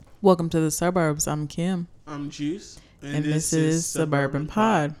Welcome to the suburbs. I'm Kim. I'm Juice. And this is Suburban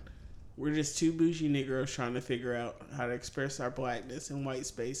Pod. We're just two bougie Negroes trying to figure out how to express our blackness in white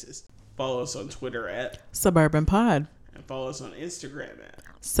spaces. Follow us on Twitter at Suburban Pod. and follow us on Instagram at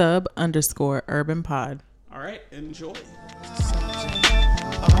Sub_urban pod. All right, enjoy.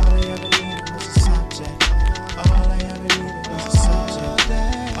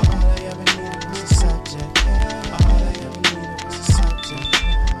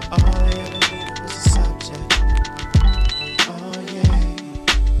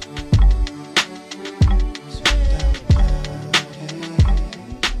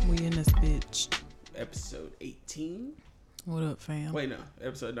 Episode 18. What up, fam? Wait, no,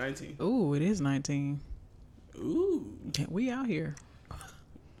 episode 19. Ooh, it is 19. Ooh. We out here.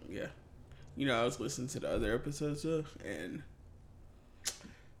 Yeah. You know, I was listening to the other episodes and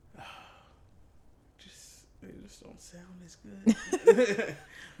they just don't sound as good.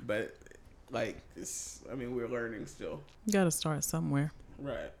 But we're learning still. You gotta start somewhere.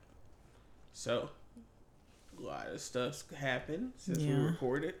 Right. So, a lot of stuff's happened since we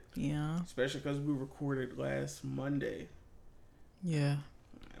recorded. Yeah. Especially because we recorded last Monday. Yeah.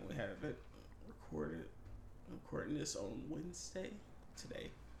 And we haven't recording this on Wednesday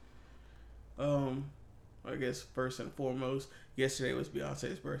today. I guess first and foremost, yesterday was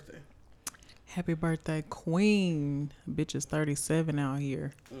Beyonce's birthday. Happy birthday, Queen. Bitch is 37 out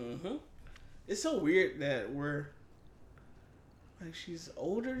here. Mm-hmm. It's so weird that she's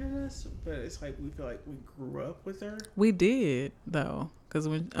older than us, but it's like we feel like we grew up with her. We did, though. Because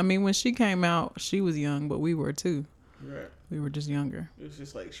when she came out, she was young, but we were too. Right. We were just younger. It was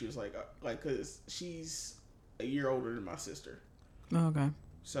just like, she was like, because she's a year older than my sister. Oh, okay.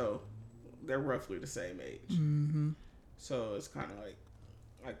 So they're roughly the same age. Mm-hmm. So it's kind of like,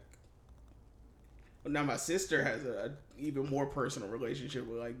 well, now my sister has a even more personal relationship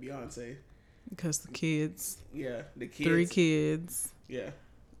with like Beyonce. Because the kids. Yeah, the kids. 3 kids. Yeah,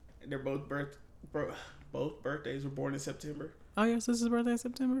 they're both birthdays were born in September. Oh, your sister's birthday is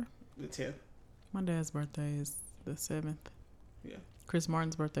September? The 10th. My dad's birthday is the 7th. Yeah. Chris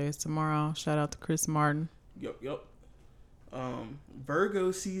Martin's birthday is tomorrow. Shout out to Chris Martin. Yup.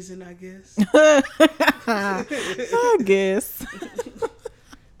 Virgo season, I guess. I guess.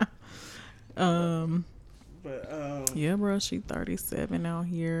 Yeah, bro, she 37 out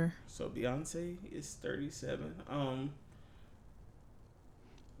here. So Beyonce is 37.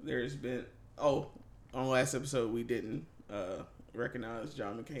 There's been on last episode we didn't recognize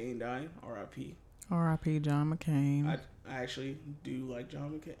John McCain dying. R.I.P. R.I.P. John McCain. I actually do like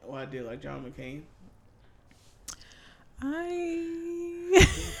John McCain. Well, I did like John McCain.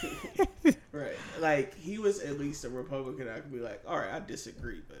 Right. Like, he was at least a Republican. I could be like, all right, I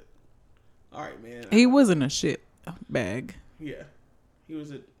disagree, but all right, man. He wasn't a shit bag. Yeah. He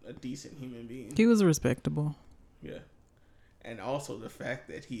was a decent human being. He was respectable. Yeah. And also the fact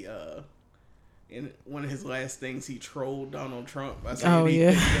that he, in one of his last things, he trolled Donald Trump by saying he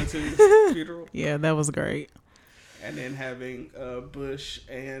couldn't go to his funeral. Yeah, that was great. And then having Bush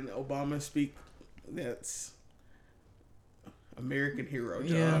and Obama speak, that's American hero,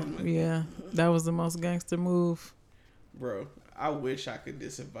 John. Yeah. That was the most gangster move. Bro, I wish I could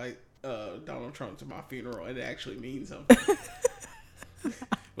disinvite Donald Trump to my funeral and it actually means something.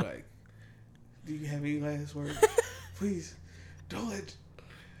 Like, do you have any last words? Please, don't let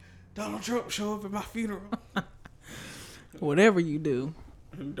Donald Trump show up at my funeral. Whatever you do.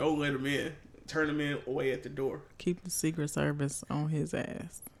 Don't let him in. Turn him in away at the door. Keep the Secret Service on his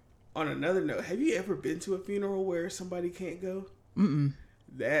ass. On another note, have you ever been to a funeral where somebody can't go? Mm-mm.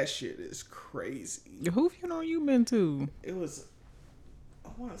 That shit is crazy. Who funeral you been to? It was, I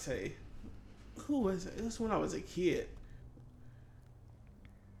want to say, who was it? It was when I was a kid.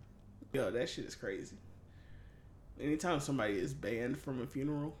 Yo, that shit is crazy. Anytime somebody is banned from a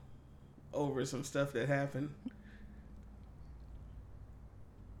funeral over some stuff that happened.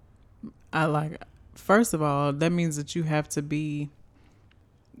 First of all, that means that you have to be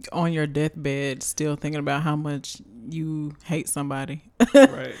on your deathbed still thinking about how much you hate somebody.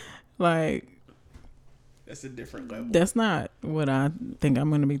 Right. Like, that's a different level. That's not what I think I'm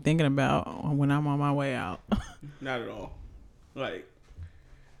going to be thinking about when I'm on my way out. Not at all. Like,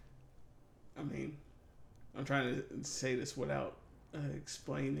 I mean, I'm trying to say this without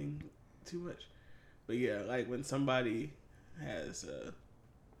explaining too much. But yeah, like when somebody has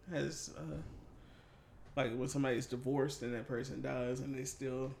like when somebody's divorced and that person dies and they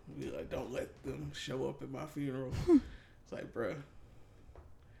still be like, don't let them show up at my funeral. It's like, bruh,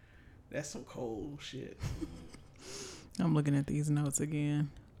 that's some cold shit. I'm looking at these notes again.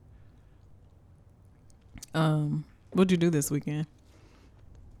 What'd you do this weekend?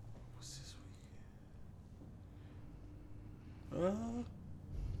 It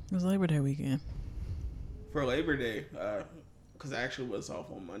was Labor Day weekend. For Labor Day, because I actually was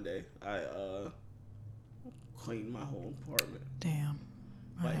off on Monday, I cleaned my whole apartment. Damn.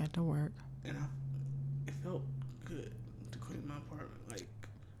 I had to work. And it felt good to clean my apartment.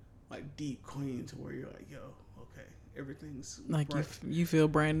 Like deep clean to where you're like, yo, okay, everything's like bright. you feel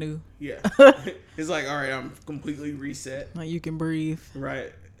brand new. Yeah. It's like, all right, I'm completely reset. Like you can breathe.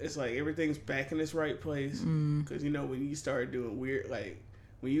 Right. It's like everything's back in its right place. Because, when you start doing weird, like,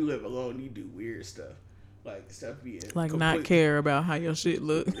 when you live alone, you do weird stuff. Like, stuff being... Like, not care about how your shit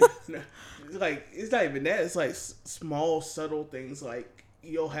look. It's like, it's not even that. It's like small, subtle things. Like,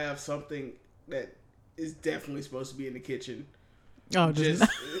 you'll have something that is definitely supposed to be in the kitchen. Oh, just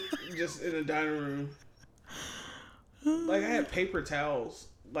in the dining room. Like, I had paper towels,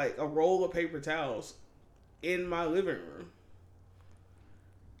 like a roll of paper towels in my living room.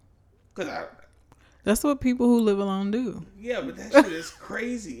 That's what people who live alone do. Yeah, but that shit is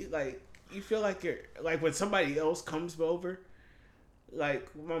crazy. Like, you feel like you're, like, when somebody else comes over, like,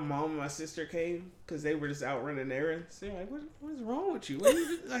 my mom and my sister came because they were just out running errands. They're like, what is wrong with you? What are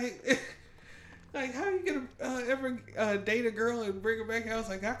you like... Like, how are you gonna ever date a girl and bring her back? I was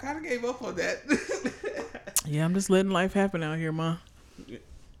like, I kind of gave up on that. Yeah, I'm just letting life happen out here, Ma.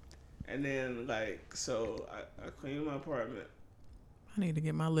 And then, like, so I cleaned my apartment. I need to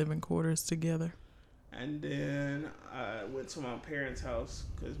get my living quarters together. And then I went to my parents' house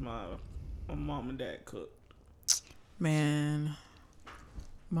because my mom and dad cooked. Man,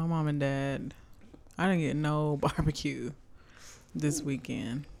 my mom and dad, I didn't get no barbecue this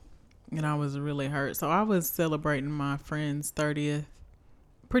weekend. And I was really hurt. So I was celebrating my friend's 30th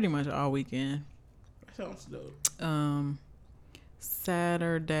pretty much all weekend. That sounds dope.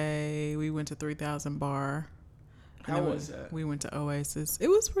 Saturday, we went to 3000 Bar. How was that? We went to Oasis. It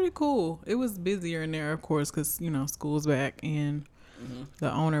was pretty cool. It was busier in there, of course, because, school's back and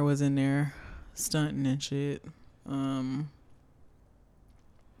the owner was in there stunting and shit. It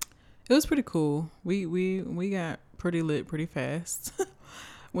was pretty cool. We got pretty lit pretty fast.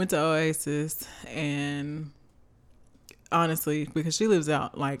 Went to Oasis, and honestly, because she lives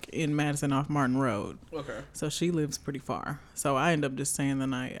out like in Madison off Martin Road. Okay. So she lives pretty far. So I end up just staying the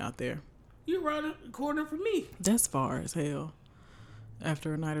night out there. You around the corner from me. That's far as hell.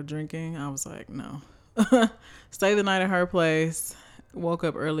 After a night of drinking, I was like, no. Stay the night at her place. Woke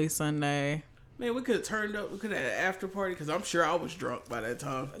up early Sunday. Man, we could have turned up. We could have had an after party because I'm sure I was drunk by that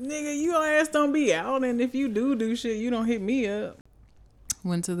time. Nigga, your ass don't be out, and if you do shit, you don't hit me up.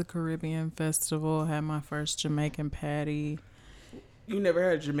 Went to the Caribbean Festival, had my first Jamaican patty. You never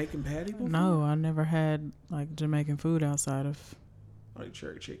had a Jamaican patty before? No, I never had like Jamaican food outside of like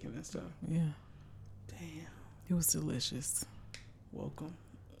jerk chicken and stuff. Yeah. Damn. It was delicious. Welcome.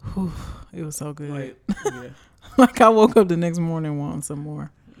 Whew, it was so good. Like, yeah. Like I woke up the next morning wanting some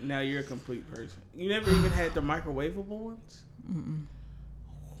more. Now you're a complete person. You never even had the microwavable ones? Mm-mm.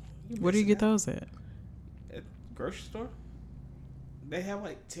 Where do you get those at? At the grocery store. They have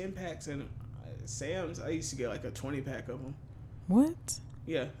like 10 packs in Sam's. I used to get like a 20 pack of them. What?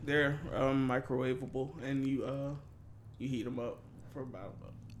 Yeah, they're microwavable, and you heat them up for about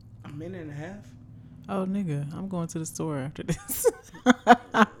a minute and a half. Oh, nigga, I'm going to the store after this.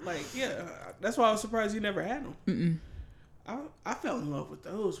 Like, yeah, that's why I was surprised you never had them. Mm-mm. I fell in love with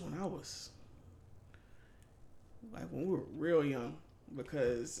those when I was like when we were real young,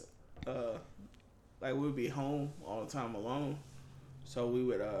 because like we'd be home all the time alone. So we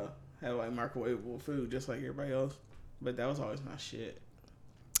would have like microwavable food just like everybody else. But that was always my shit.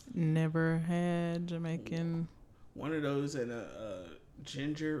 Never had Jamaican. One of those and a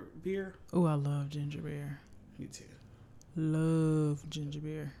ginger beer. Oh, I love ginger beer. Me too. Love ginger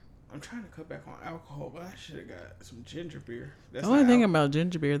beer. I'm trying to cut back on alcohol, but I should have got some ginger beer. That's the only thing about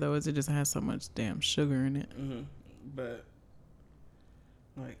ginger beer, though, is it just has so much damn sugar in it. Mm-hmm. But,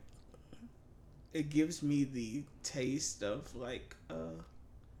 like, it gives me the taste of, like,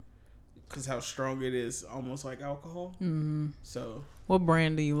 because how strong it is, almost like alcohol. Mm-hmm. So. What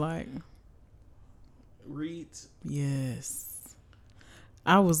brand do you like? Reed's. Yes.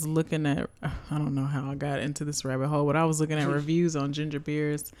 I was looking at, I don't know how I got into this rabbit hole, but I was looking at reviews on ginger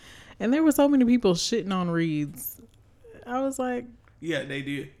beers, and there were so many people shitting on Reed's. I was like, yeah, they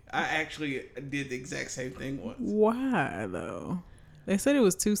do. I actually did the exact same thing once. Why, though? They said it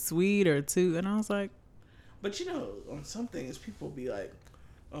was too sweet or too, and I was like. But, on some things, people be like,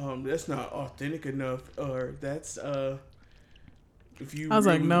 that's not authentic enough, or that's, if you I was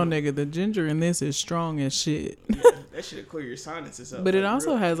really like, no, nigga, the ginger in this is strong as shit. Yeah, that should clear your sinuses up. But it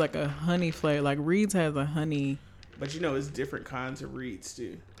also has like a honey flavor. Like Reed's has a honey. But it's different kinds of Reed's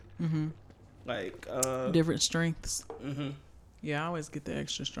too. Mm-hmm. Like different strengths. Mm-hmm. Yeah, I always get the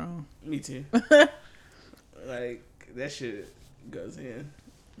extra strong. Me too. Like that shit goes in.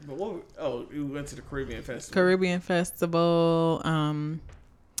 But what? Oh, you went to the Caribbean Festival. Caribbean Festival.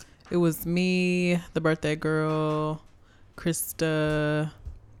 It was me, the birthday girl, Krista,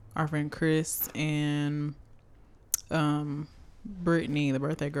 our friend Chris, and Brittany, the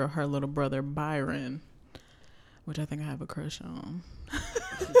birthday girl, her little brother Byron, which I think I have a crush on.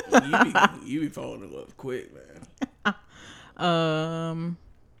 you be falling in love quick, man.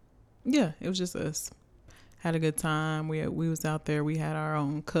 Yeah, it was just us. Had a good time. We was out there. We had our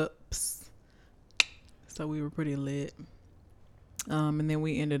own cups, so we were pretty lit. And then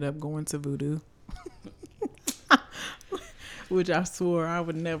we ended up going to Voodoo, which I swore I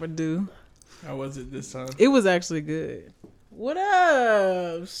would never do. How was it this time? It was actually good. What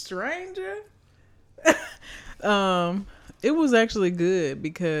up, stranger? It was actually good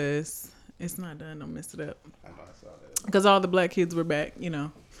because it's not done. Don't mess it up. I know I saw that. Because all the black kids were back,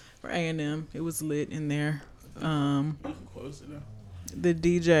 for A&M. It was lit in there. You can close it now. The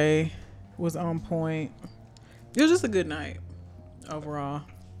DJ was on point. It was just a good night overall.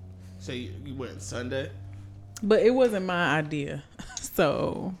 So you went Sunday? But it wasn't my idea.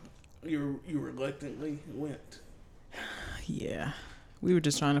 So You reluctantly went. yeah, we were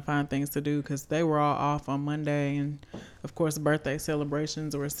just trying to find things to do because they were all off on Monday, and of course birthday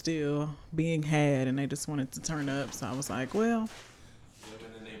celebrations were still being had, and they just wanted to turn up. So I was like, well, living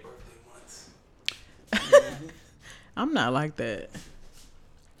in their birthday months. I'm not like that.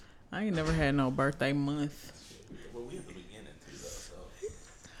 I ain't never had no birthday month. Well, we at the beginning too, though, so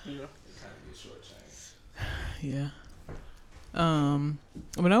Yeah. it kind of gets shortchanged. Yeah.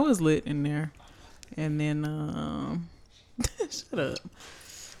 But I was lit in there, and then shut up.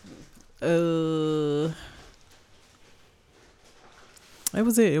 That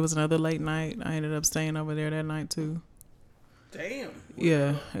was it. It was another late night. I ended up staying over there that night too. Damn.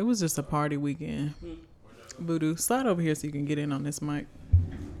 Yeah, it was just a party weekend. Voodoo, slide over here so you can get in on this mic.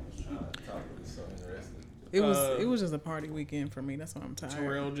 It's so interesting. It was just a party weekend for me. That's why I'm tired.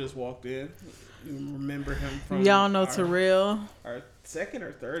 Terrell just walked in. You remember him from Y'all know Terrell. Our second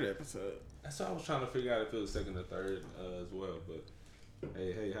or third episode. That's what I was trying to figure out if it was second or third as well. But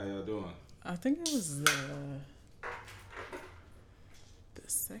hey, how y'all doing? I think it was the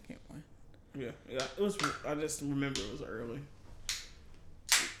second one. Yeah, it was. I just remember it was early.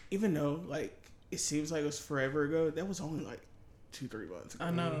 Even though, like, it seems like it was forever ago. That was only like 2-3 months ago.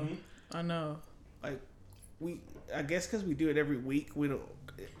 I know. Mm-hmm. I know. Like, I guess because we do it every week, we don't.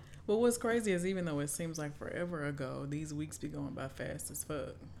 But what's crazy is even though it seems like forever ago, these weeks be going by fast as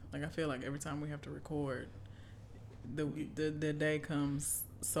fuck. Like I feel like every time we have to record, the day comes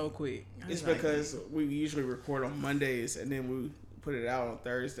so quick. It's because we usually record on Mondays and then we put it out on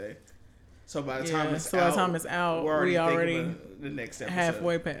Thursday. So by the time it's out, we're already thinking about the next episode.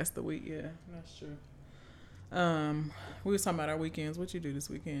 Halfway past the week. Yeah, that's true. We was talking about our weekends. What you do this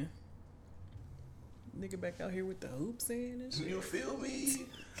weekend? Nigga back out here with the hoops in and shit. You feel me?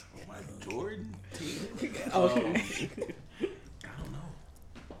 My Jordan team. Okay. I don't know.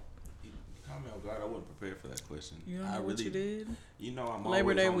 You caught me off guard. I wasn't prepared for that question. You don't know what you did? You know, I'm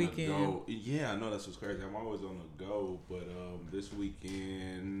Labor always Day on weekend. the go. Yeah, I know that's what's crazy. I'm always on the go, but this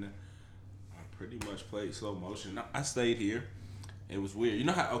weekend I pretty much played slow motion. I stayed here. It was weird. You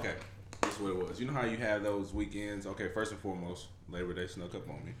know how? Okay, this is what it was. You know how you have those weekends? Okay, first and foremost, Labor Day snuck up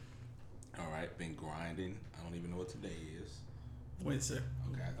on me. All right, been grinding. I don't even know what today is. Wednesday.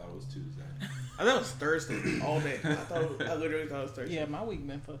 Okay, I thought it was Tuesday. I thought it was Thursday all day. I literally thought it was Thursday. Yeah, my week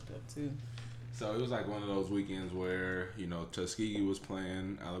been fucked up too. So it was like one of those weekends where, Tuskegee was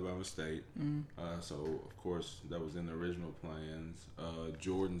playing Alabama State. So, of course, that was in the original plans.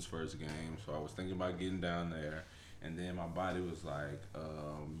 Jordan's first game. So I was thinking about getting down there. And then my body was like,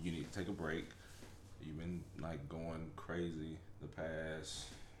 you need to take a break. You've been, like, going crazy the past,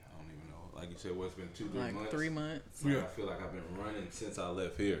 I don't even know. Like you said, it's been 2-3 months? Like 3 months. Like, I feel like I've been running since I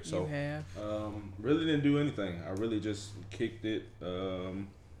left here. So, You have. really didn't do anything. I really just kicked it.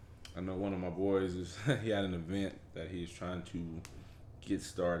 I know one of my boys he had an event that he's trying to get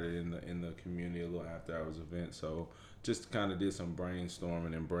started in the community a little after hours event. So just kind of did some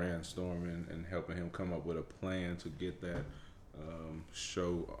brainstorming and helping him come up with a plan to get that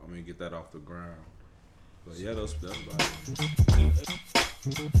get that off the ground. But yeah, that's about it.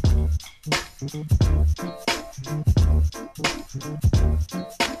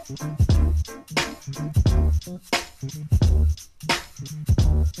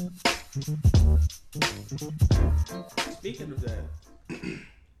 Speaking of that, it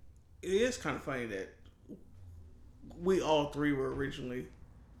is kind of funny that we all three were originally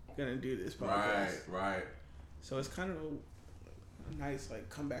gonna do this podcast. Right. So it's kind of nice like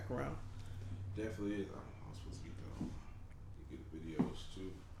come back around. Definitely is. I'm supposed to get the videos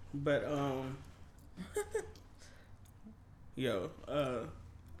too. But yo,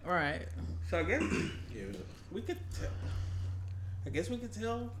 Right. so I guess Yeah. we could tell. I guess we could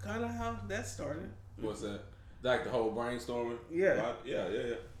tell kind of how that started. What's that? Like the whole brainstorming? Yeah.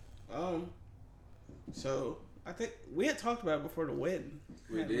 Yeah. So I think we had talked about it before the wedding.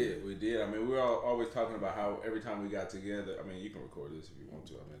 We did. I mean, we were always talking about how every time we got together. I mean, you can record this if you want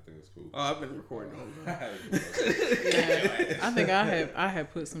to. I mean, I think it's cool. Oh, I've been recording all the time. Yeah. I think I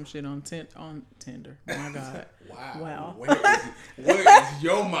have put some shit on Tinder. My God. Wow. Where is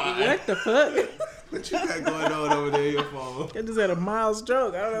your mind? What the fuck? What you got going on over there in your phone? I just had a mild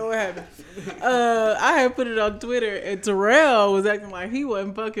stroke. I don't know what happened. I had put it on Twitter, and Terrell was acting like he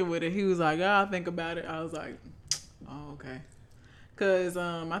wasn't fucking with it. He was like, "Oh, I'll think about it." I was like, "Oh, okay." Because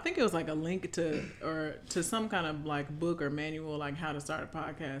I think it was like a link to some kind of like book or manual, like how to start a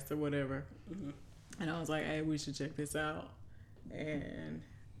podcast or whatever. Mm-hmm. And I was like, "Hey, we should check this out." And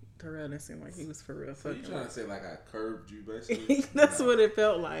Terrell didn't seem like he was for real. So you fucking trying to say like I curved you basically? That's what it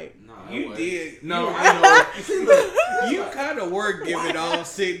felt like. No, You did. No, I know. You kind of were giving all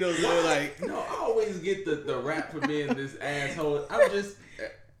signals. Were like, No, I always get the rap for being this asshole. I'm just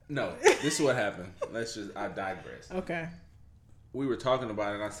no. This is what happened. I digress. Okay. We were talking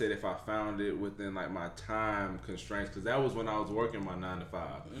about it, and I said if I found it within like my time constraints, because that was when I was working my 9 to 5.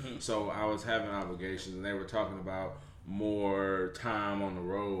 Mm-hmm. So I was having obligations, and they were talking about more time on the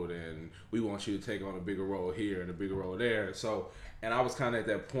road, and we want you to take on a bigger role here and a bigger role there. So, and I was kind of at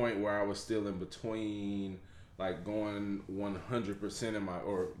that point where I was still in between, like going 100%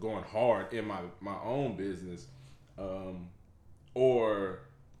 or going hard in my own business, or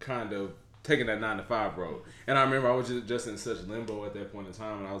kind of taking that 9 to 5 road. And I remember I was just in such limbo at that point in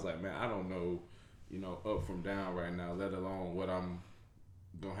time, and I was like, man, I don't know, up from down right now, let alone what I'm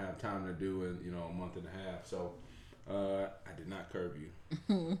gonna have time to do in a month and a half. So I did not curve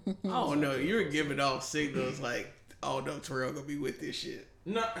you. oh no, you were giving off signals like, oh no, Terrell gonna be with this shit.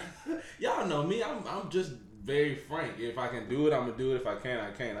 No, y'all know me. I'm just very frank. If I can do it, I'm gonna do it. If I can't,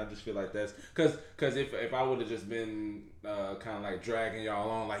 I can't. I just feel like that's because if I would have just been kind of like dragging y'all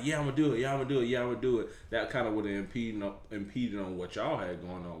on, like I'm gonna do it, that kind of would have impeded on what y'all had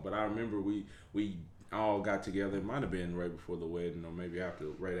going on. But I remember we all got together. It might have been right before the wedding, or maybe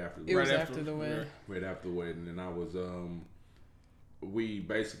right after. It was after the wedding. Right after the wedding, and I was we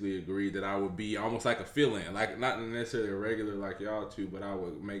basically agreed that I would be almost like a fill-in, like not necessarily a regular like y'all two, but I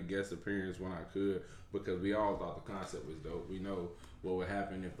would make guest appearance when I could, because we all thought the concept was dope. We know what would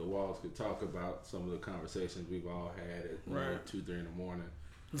happen if the walls could talk about some of the conversations we've all had at 2-3 in the morning.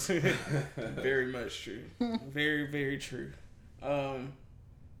 Very much true. Very, very true. I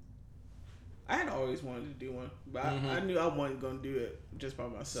had always wanted to do one, but I knew I wasn't gonna do it just by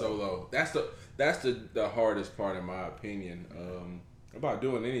myself. Solo. That's the hardest part, in my opinion, about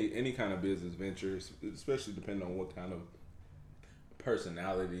doing any kind of business ventures, especially depending on what kind of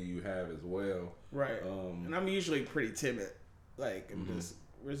personality you have as well. Right. And I'm usually pretty timid, like I'm just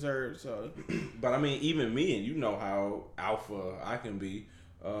reserved. So, but I mean, even me, and you know how alpha I can be.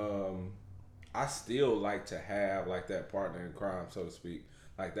 I still like to have like that partner in crime, so to speak.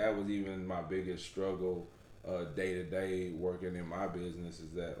 Like that was even my biggest struggle day to day working in my business,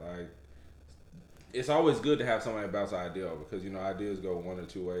 is that like it's always good to have somebody bounce an idea off, because ideas go one or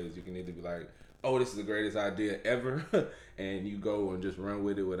two ways. You can either be like, oh, this is the greatest idea ever, and you go and just run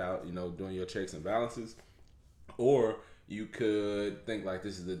with it without doing your checks and balances, or you could think like,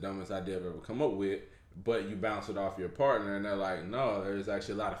 this is the dumbest idea I've ever come up with, but you bounce it off your partner and they're like, no, there's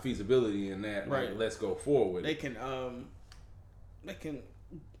actually a lot of feasibility in that. Right. Like, let's go forward. They can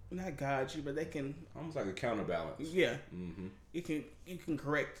not guide you, but they can almost like a counterbalance. Yeah. Mm-hmm. You can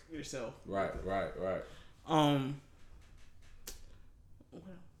correct yourself. Right.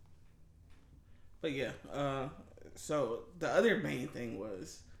 But yeah. So the other main thing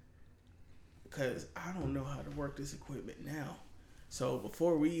was, because I don't know how to work this equipment now. So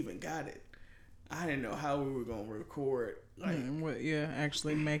before we even got it, I didn't know how we were gonna record. Like,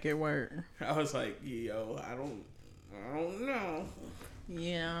 actually make it work. I was like, yo, I don't know.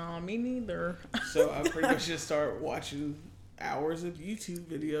 Yeah, me neither. So I pretty much just start watching hours of YouTube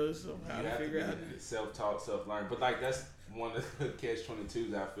videos of how to figure out. Self-taught, self-learned. But like that's one of the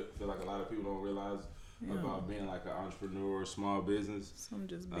catch-22s I feel like a lot of people don't realize about being like an entrepreneur or small business. Some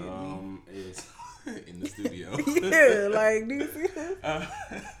just bit me. Is in the studio. Yeah, like do you see this?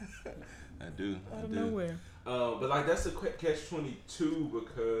 I do. Out of nowhere. But like that's a catch-22,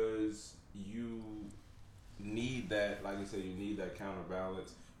 because you need that, like you said, you need that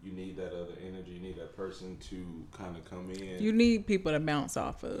counterbalance you need that other energy. You need that person to kind of come in. You need people to bounce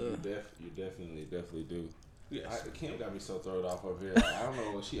off of. You definitely do. Yes. Kim got me so thrown off of here. Like, I don't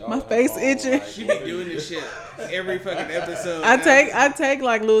know what she. My face itching. Like, She be doing this shit every fucking episode. I take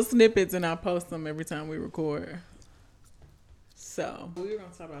like little snippets and I post them every time we record. So we were gonna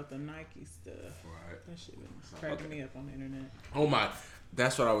talk about the Nike stuff. Right. That shit was cracking me up on the internet. Oh my.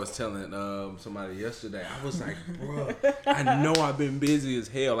 That's what I was telling somebody yesterday. I was like, bro, I know I've been busy as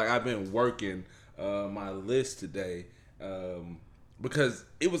hell. Like, I've been working my list today because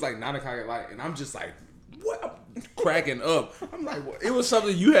it was like 9 o'clock at night, and I'm just like, what? I'm cracking up. I'm like, what? It was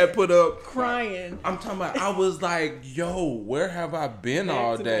something you had put up. Crying. I'm talking about, I was like, yo, where have I been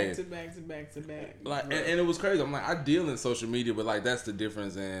all day? Back to back. Like, and it was crazy. I'm like, I deal in social media, but like, that's the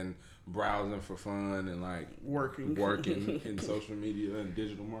difference in browsing for fun and like working in social media and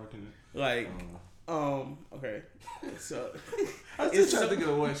digital marketing. Like, okay. So I was just trying to think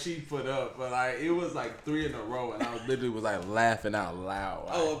of what she put up, but like it was like 3 in a row, and I literally was like laughing out loud.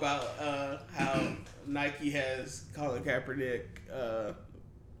 Oh, about how Nike has Colin Kaepernick,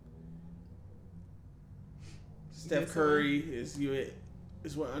 Steph Curry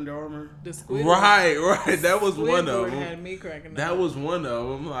is what, Under Armour? The Squidward. Right. That was one of them. Had me cracking that up. was one of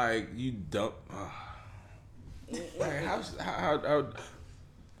them. Like, you don't. Like, how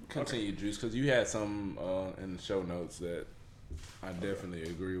continue, Juice, because you had some in the show notes that I definitely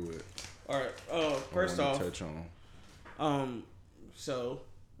agree with. All right. First off, touch on. So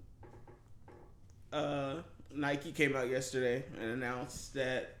Nike came out yesterday and announced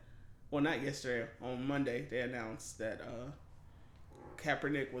that. Well, not yesterday. On Monday, they announced that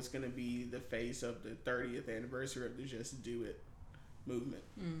Kaepernick was going to be the face of the 30th anniversary of the Just Do It movement.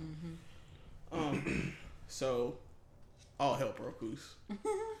 Mm-hmm. So all hell broke loose.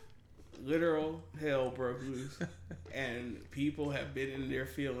 Literal hell broke loose. And people have been in their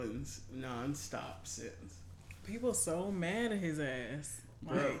feelings nonstop since. People so mad at his ass.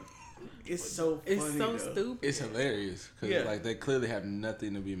 Like, it's so funny. It's so stupid. It's hilarious because like they clearly have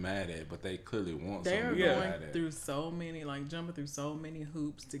nothing to be mad at, but they clearly want They're something to be going mad at. through so many, like jumping through so many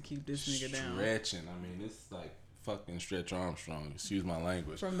hoops to keep this nigga down. Stretching. I mean, it's like fucking Stretch Armstrong. Excuse my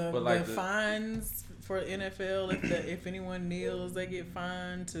language. From the fines for NFL, if anyone kneels, they get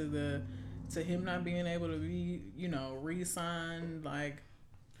fined. To him not being able to be, re-signed. Like,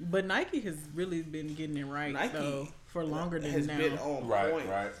 but Nike has really been getting it right though for longer than has now. Been on point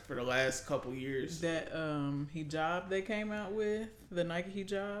right. For the last couple years. That hijab they came out with, the Nike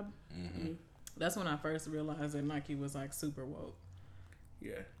hijab. Mm-hmm. That's when I first realized that Nike was like super woke.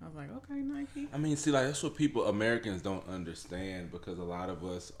 Yeah. I was like, okay, Nike. I mean, see, like that's what Americans don't understand because a lot of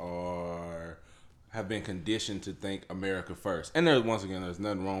us have been conditioned to think America first. And there's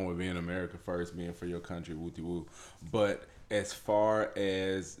nothing wrong with being America first, being for your country, woo-de-woo. But as far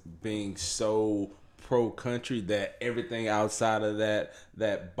as being so pro-country that everything outside of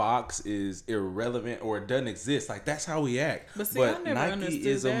that box is irrelevant or it doesn't exist, like that's how we act. But see, I never Nike understood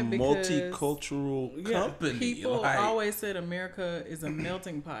is a that because multicultural company. People always said America is a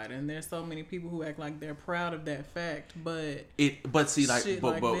melting pot, and there's so many people who act like they're proud of that fact. But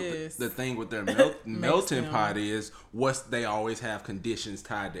the thing with their melting pot is they always have conditions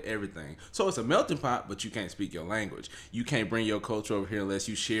tied to everything. So it's a melting pot, but you can't speak your language. You can't bring your culture over here unless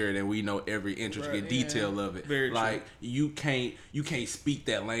you share it, and we know every intricate detail of it. Very like true. You can't speak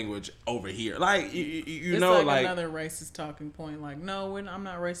that language over here. Like you it's know, like another racist talking point. Like, no, I'm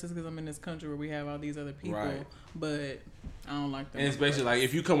not racist because I'm in this country where we have all these other people, right. But I don't like them. And it's basically like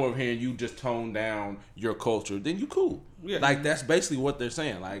if you come over here and you just tone down your culture, then you cool. Yeah. Like that's basically what they're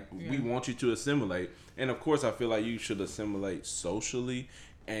saying. Like we want you to assimilate, and of course I feel like you should assimilate socially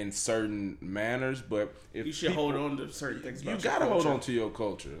in certain manners, but if you should hold on to certain things. You gotta hold on to your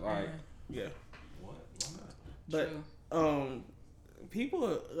culture. Like yeah. What? But people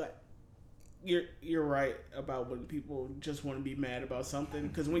are like, you're right about when people just want to be mad about something,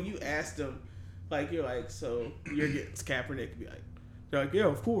 because when you ask them, like you're like, so you're against Kaepernick, they're like, yeah,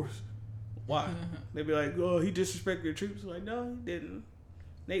 of course. Why? They'd be like, oh, he disrespected the troops. Like, no, he didn't.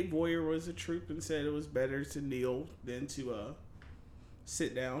 Nate Boyer was a troop and said it was better to kneel than to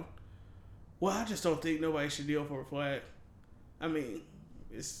sit down. Well, I just don't think nobody should kneel for a flag. I mean,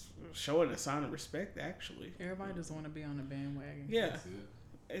 it's showing a sign of respect, actually. Everybody just want to be on the bandwagon. Yeah.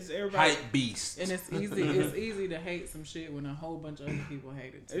 It's everybody. Hype beast. And it's easy. It's easy to hate some shit when a whole bunch of other people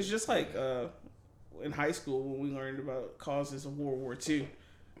hate it too. It's just like in high school when we learned about causes of World War II.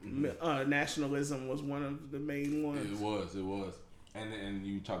 Mm-hmm. Nationalism was one of the main ones. It was. And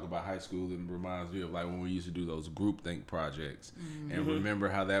you talk about high school, it reminds me of like when we used to do those group think projects, and remember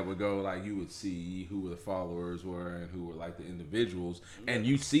how that would go. Like you would see who the followers were and who were like the individuals, and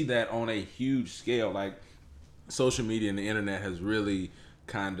you see that on a huge scale. Like social media and the internet has really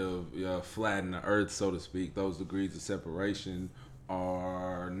kind of flattened the earth, so to speak. Those degrees of separation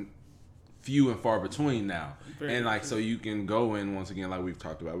are few and far between now. And like, so you can go in, once again, like we've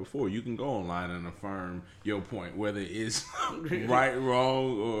talked about before, you can go online and affirm your point, whether it's right,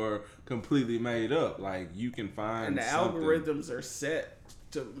 wrong, or completely made up. Like you can find, and the something. algorithms are set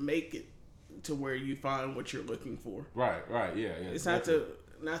to make it to where you find what you're looking for. Right, yeah. It's not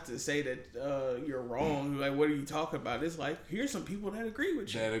to say that you're wrong. Like, what are you talking about? It's like, here's some people that agree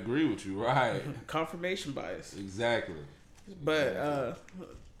with you. Right. Confirmation bias. Exactly. But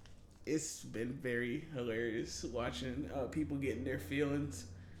it's been very hilarious watching people getting their feelings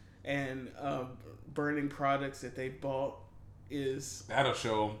and burning products that they bought. That'll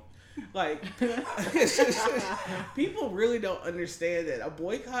show them. Like, people really don't understand that a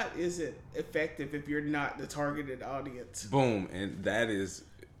boycott isn't effective if you're not the targeted audience. Boom. And that is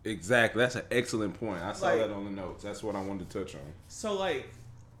exactly, that's an excellent point. I saw that on the notes. That's what I wanted to touch on. So, like,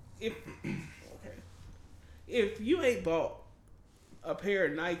 if you ain't bought a pair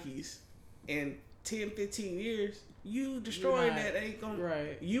of Nikes in 10, 15 years, you destroying that ain't gonna...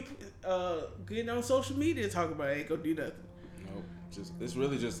 Right. You getting on social media talking about it ain't gonna do nothing. It's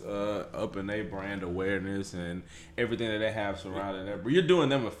really just upping their brand awareness and everything that they have surrounding that. But you're doing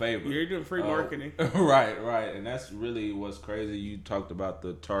them a favor. You're doing free marketing. Right. And that's really what's crazy. You talked about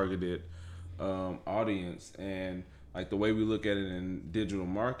the targeted audience, and like the way we look at it in digital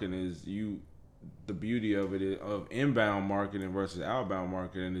marketing is the beauty of it of inbound marketing versus outbound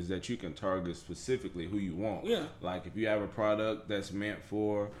marketing is that you can target specifically who you want. Yeah. Like if you have a product that's meant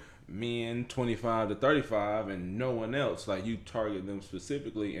for men 25 to 35 and no one else, like you target them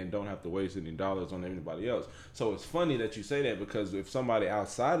specifically and don't have to waste any dollars on anybody else. So it's funny that you say that, because if somebody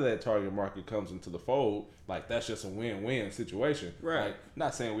outside of that target market comes into the fold, like that's just a win-win situation. Right. Like,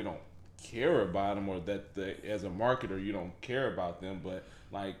 not saying we don't care about them or that as a marketer you don't care about them, but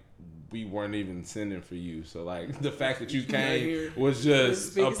like we weren't even sending for you. So like the fact that you came was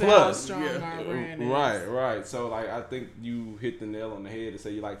just a plus. How strong our brand is. Right. So like I think you hit the nail on the head to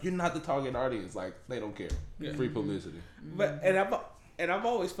say you're not the target audience. Like they don't care. Yeah. Free publicity. But and I've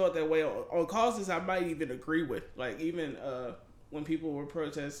always felt that way on causes I might even agree with. Like even when people were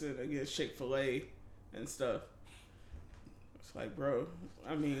protesting against Chick-fil-A and stuff. It's like, bro,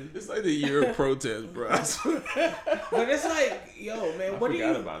 I mean, it's like the year of protest, bro. But it's like, yo, man, what are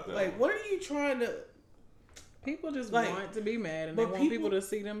you trying to? People just want to be mad, and they want people to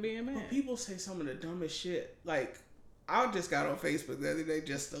see them being mad. But people say some of the dumbest shit. Like, I just got on Facebook the other day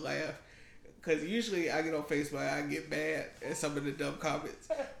just to laugh, because usually I get on Facebook and I get mad at some of the dumb comments,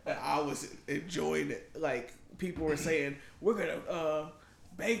 but I was enjoying it. Like, people were saying, we're gonna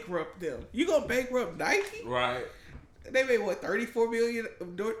bankrupt them. You gonna bankrupt Nike? Right. They made what,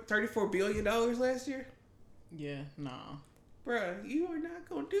 $34 billion last year? Yeah, nah. Bruh, you are not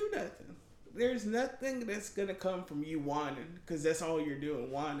gonna do nothing. There's nothing that's gonna come from you whining, because that's all you're doing,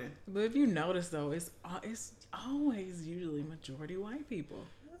 whining. But if you notice though, it's always usually majority white people.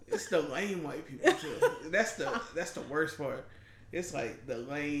 It's the lame white people too. That's the worst part. It's like the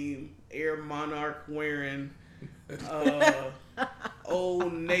lame Air Monarch wearing,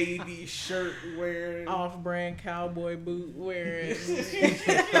 Old Navy shirt wearing, off-brand cowboy boot wearing.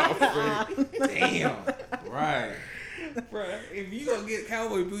 Damn. Right. Bruh, if you gonna get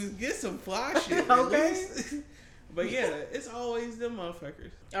cowboy boots, get some fly shit. Okay. But yeah, it's always them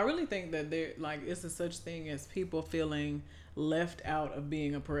motherfuckers. I really think that it's a such thing as people feeling left out of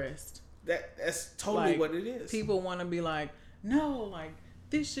being oppressed. That's totally what it is. People want to be like, no, like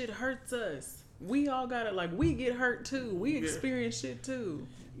this shit hurts us. We all got it. Like we get hurt too. We experience shit too.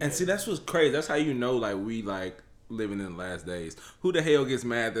 And see, that's what's crazy. That's how you know, like we living in the last days. Who the hell gets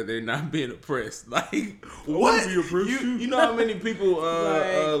mad that they're not being oppressed? Like what? You know how many people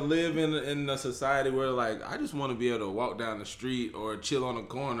live in a society where like I just want to be able to walk down the street or chill on a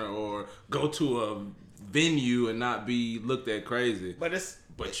corner or go to a venue and not be looked at crazy.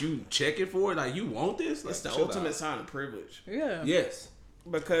 But you check it for it. Like you want this? Like, it's the ultimate sign of privilege. Yeah. Yes.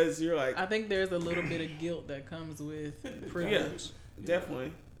 Because you're like, I think there's a little bit of guilt that comes with privilege. Yeah,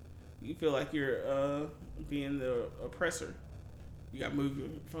 definitely. You feel like you're being the oppressor. You got to move your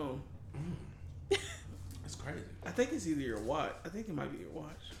phone. That's crazy. I think it's either your watch. I think it might be your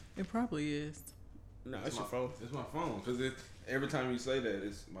watch. It probably is. No, it's your phone. It's my phone. Because every time you say that,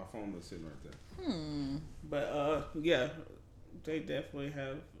 it's my phone that's sitting right there. But yeah, they definitely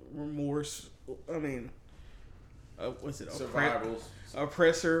have remorse. I mean, what's it? Survivals.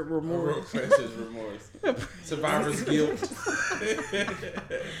 Oppressor remorse. Oppressor's remorse. Survivor's guilt.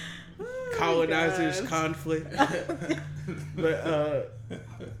 Colonizers conflict. But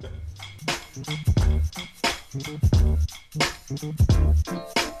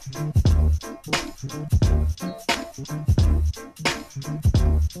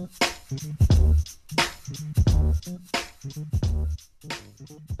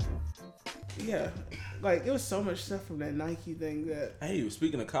yeah, like it was so much stuff from that Nike thing that. Hey,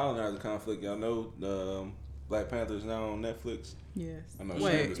 speaking of colonizer conflict, y'all know Black Panther is now on Netflix. Yes. I know.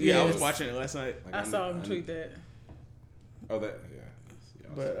 Wait, Yeah, I was yes. watching it last night. Like, I saw him tweet that. Oh, that yeah.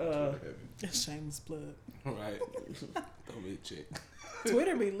 But Shameless plug. Right. Don't be a chick.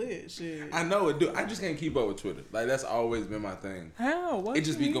 Twitter be lit, shit. I know it do. I just can't keep up with Twitter. Like that's always been my thing. How? What It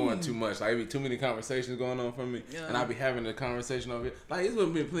just be you going mean? too much. Like it be too many conversations going on for me, Yeah. and I be having a conversation over it. Like it's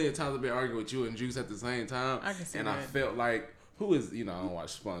been plenty of times I've been arguing with you and Juice at the same time. I can see and that. I felt like who is I don't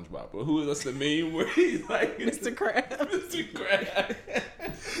watch SpongeBob, but what's the meme where he's like Mr. Crab. Mr. Crab.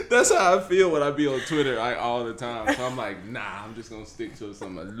 That's how I feel when I be on Twitter all the time. So I'm like, nah, I'm just gonna stick to a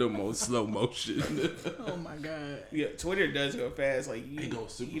little more slow motion. Oh my god. yeah, Twitter does go fast. Like It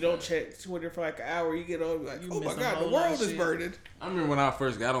goes super you don't fast. check Twitter for like an hour, you get on like, You oh my miss a god, the whole lot world of is shit. burning. I remember when I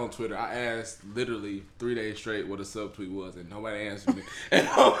first got on Twitter, I asked literally 3 days straight what a subtweet was, and nobody answered me. And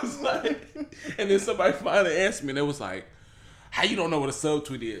I was like, and then somebody finally answered me, and it was like, how you don't know what a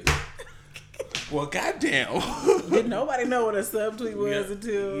subtweet is? Well, goddamn. Did nobody know what a subtweet was Yeah,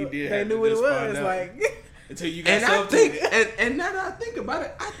 until you did they have knew to what it just find was? out. Like, Until you got And I something. think, and now that I think about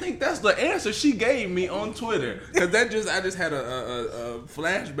it, I think that's the answer she gave me on Twitter. Because I just had a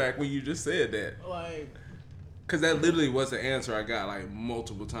flashback when you just said that. like, Because that literally was the answer I got like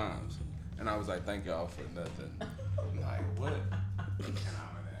multiple times. And I was like, thank y'all for nothing. I'm like, what? And I'm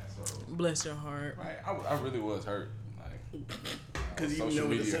an asshole. bless your heart. Right, I really was hurt. Like, 'Cause you social know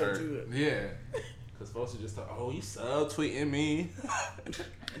what to media sub hurt. to it. Yeah. Because folks are just like, oh, you subtweeting me.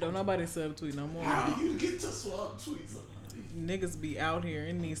 Don't nobody subtweet no more. How do you get to swap tweets? Niggas be out here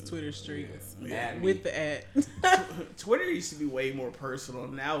in these Twitter streets Yeah. with the ad Twitter used to be way more personal.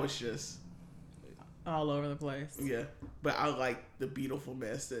 Now it's just all over the place. yeah. But I like the beautiful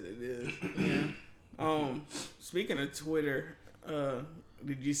mess that it is. Yeah. Speaking of Twitter,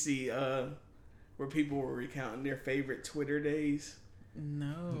 did you see where people were recounting their favorite Twitter days?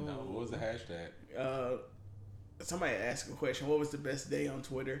 No. No, what was the hashtag? Somebody asked a question, what was the best day on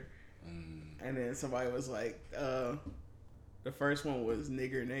Twitter? And then somebody was like, the first one was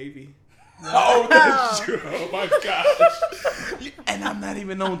nigger Navy. Oh, that's true. Oh my gosh. And I'm not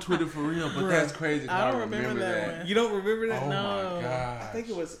even on Twitter for real, but that's crazy. 'Cause I don't remember that one. You don't remember that? Oh No. my god. I think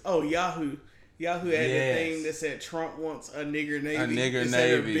it was Yahoo. Yahoo had Yes. the thing that said Trump wants a nigger Navy. A nigger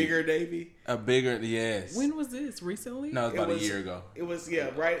instead of Navy. bigger Navy. A bigger, yes. When was this? Recently? No, it was about It was- a year ago. It was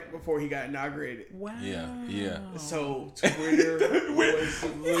right before he got inaugurated. Wow. Yeah. So Twitter was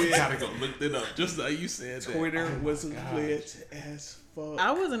lit. Gotta go look that up, just like you said. Twitter that. was gosh. lit as fuck.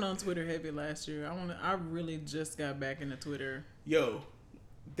 I wasn't on Twitter heavy last year. I really just got back into Twitter. Yo,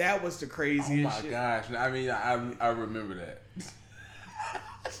 that was the Oh craziest my shit. gosh! I mean, I remember that.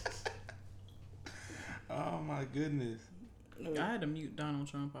 Oh my goodness. I had to mute Donald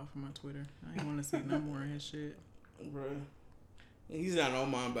Trump off of my Twitter. I didn't want to see no more of his shit. Bruh. He's not on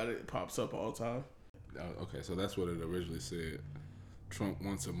mine, but it pops up all the time. Okay, so that's what it originally said. Trump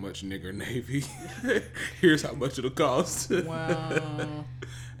wants a much nigger Navy. Here's how much it'll cost. Wow.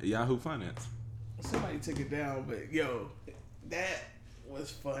 Yahoo Finance. Somebody took it down, but yo, that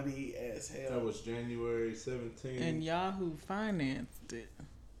was funny as hell. That was January 17th. And Yahoo financed it.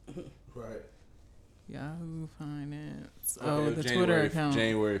 Right. Yahoo Finance. Okay, Oh, it was the January, Twitter account.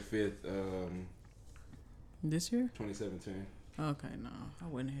 January 5th, This year? 2017. Okay, no. I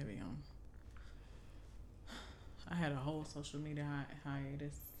wasn't heavy on. I had a whole social media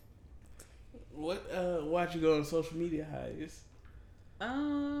hiatus. Why'd you go on social media hiatus?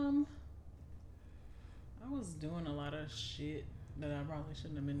 I was doing a lot of shit that I probably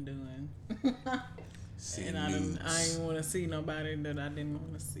shouldn't have been doing. And I didn't want to see nobody that I didn't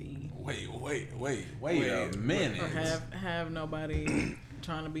want to see. Wait a minute. Or have nobody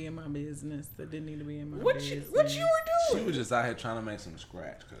trying to be in my business that didn't need to be in my What business. you were She doing? was just out here trying to make some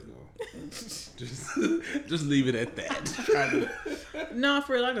scratch, just leave it at that. No,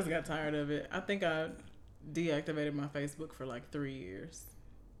 for real, I just got tired of it. I think I deactivated my Facebook for like 3 years.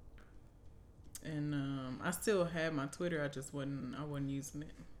 And I still had my Twitter, I wasn't using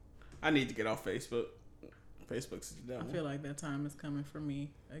it. I need to get off Facebook. Facebook's the devil. I feel like that time is coming for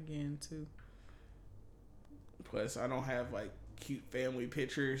me again too. Plus, I don't have like cute family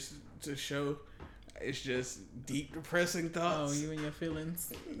pictures to show. It's just deep, depressing Oh, thoughts. you and your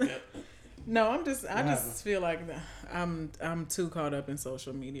feelings. Yep. No, I just happened? feel like I'm too caught up in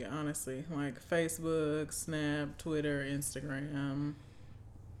social media, honestly. Like Facebook, Snap, Twitter, Instagram.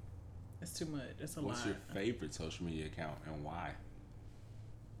 It's too much. It's a What's lot. your favorite social media account and why?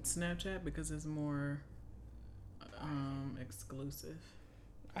 Snapchat because it's more exclusive.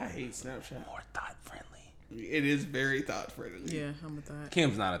 I hate Snapchat. More thought friendly. It is very thought friendly. Yeah, I'm with that.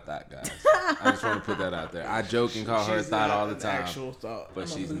 Kim's not a thought, guys. I just want to put that out there. I joke and call her a She's thought not all the an time, Actual thought. but I'm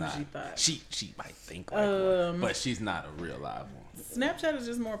a she's not. bougie thought. She might think like one, but she's not a real live one. Snapchat is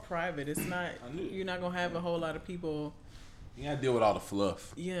just more private. It's not. I knew it. You're not gonna have a whole lot of people. You gotta deal with all the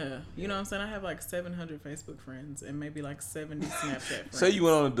fluff. Yeah, you know what I'm saying. I have like 700 Facebook friends and maybe like 70 Snapchat friends. Say you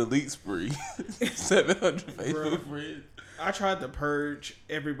went on a delete spree. 700 Facebook friends. I tried to purge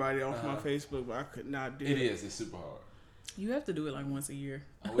everybody off my Facebook, but I could not do it. It is. It's super hard. You have to do it like once a year.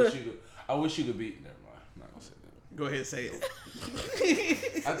 I wish you could be. Never mind. I'm not gonna say that. Go ahead and say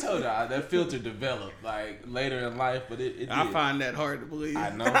it. I told y'all that filter developed like later in life, but it did. I find that hard to believe.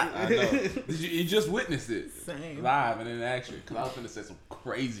 I know. You just witnessed it Same. live and in action. Cause I was gonna say some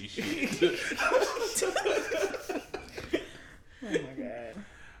crazy shit. Oh my god.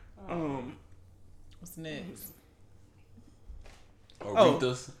 What's next?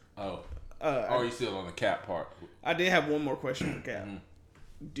 Aretha's. Oh, Uh, are you still on the cap part? I did have one more question for Cap.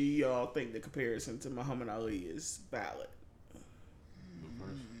 Do y'all think the comparison to Muhammad Ali is valid? Where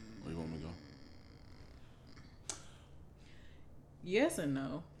you want me to go? Yes and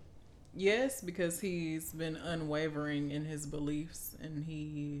no. Yes, because he's been unwavering in his beliefs, and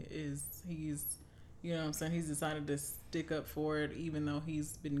he's you know what I'm saying, he's decided to stick up for it, even though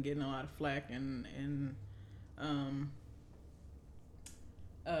he's been getting a lot of flack and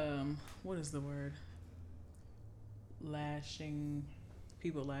what is the word?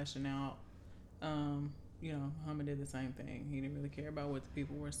 People lashing out. You know, Muhammad did the same thing. He didn't really care about what the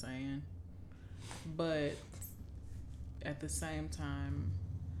people were saying. But at the same time,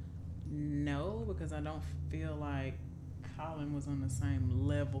 no, because I don't feel like Colin was on the same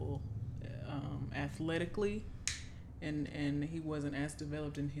level athletically, and he wasn't as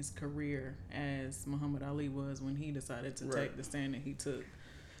developed in his career as Muhammad Ali was when he decided to take the stand that he took.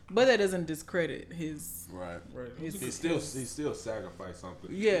 But that doesn't discredit his. Right. His, He still sacrificed something.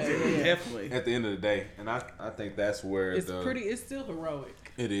 Yeah. Definitely. At the end of the day, and I think that's where It's still heroic.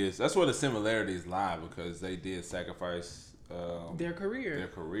 It is. That's where the similarities lie because they did sacrifice Their career,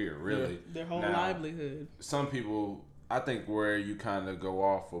 really. their whole Now, livelihood. Some people, I think, where you kind of go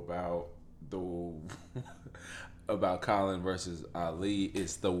off about about Colin versus Ali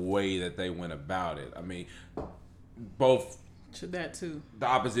is the way that they went about it. I mean, both. That too. The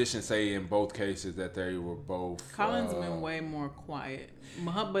opposition say in both cases that they were both. Colin's been way more quiet,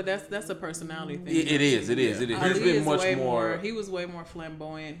 but that's a personality thing. It is. Ali There's been much way more. He was way more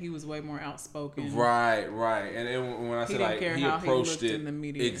flamboyant. He was way more outspoken. Right. And when I say like he approached it in the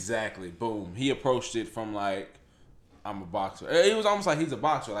media. Exactly. Boom. He approached it from like, I'm a boxer. It was almost like he's a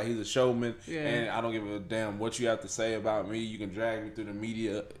boxer, like he's a showman, and I don't give a damn what you have to say about me. You can drag me through the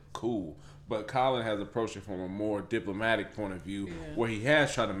media, cool. But Colin has approached it from a more diplomatic point of view, where he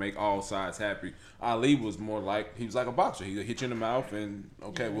has tried to make all sides happy. Ali was more like, he was like a boxer. He'll hit you in the mouth, and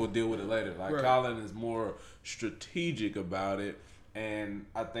we'll deal with it later. Like Colin is more strategic about it, and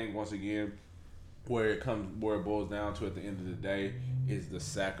I think once again, where it boils down to at the end of the day is the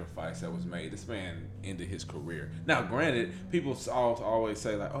sacrifice that was made. This man ended his career. Now, granted, people always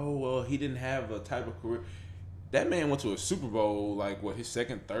say like, oh well, he didn't have a type of career. That man went to a Super Bowl his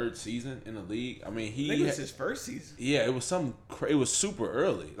second, third season in the league. I mean, I think it was his first season. Yeah, it was it was super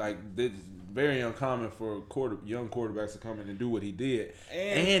early. Like it's very uncommon for young quarterbacks to come in and do what he did,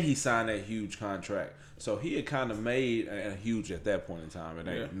 and he signed that huge contract. So he had kind of made a huge at that point in time. It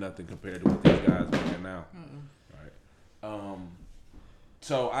ain't nothing compared to what these guys are making now, right?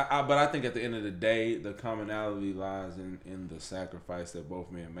 So but I think at the end of the day, the commonality lies in the sacrifice that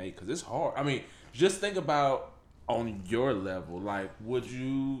both men make, because it's hard. I mean, just think about on your level, like would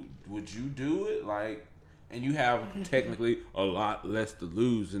you do it, like, and you have technically a lot less to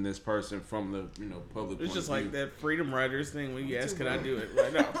lose than this person from the public. It's just like that Freedom Riders thing when you ask, "Can I do it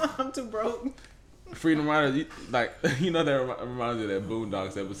right now?" I'm too broke. Freedom Riders, that reminds me of that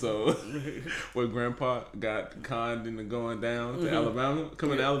Boondocks episode where Grandpa got conned into going down to Alabama,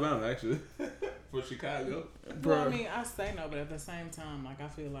 coming to Alabama actually for Chicago. Well, I mean, I say no, but at the same time, like I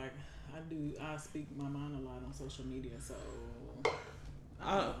feel like I speak my mind a lot on social media, so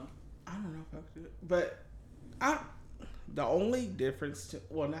I don't know if I could do it, but the only difference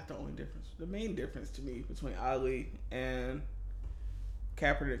not the only difference, the main difference to me between Ali and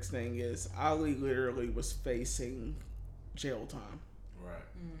Kaepernick's thing is Ali literally was facing jail time. Right.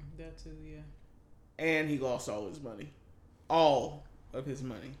 That too, yeah. And he lost all his money. All of his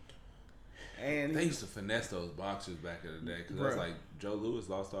money. And they used to finesse those boxers back in the day because that's like Joe Louis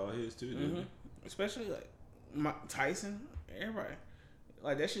lost all his too, didn't he? Especially like Tyson, everybody.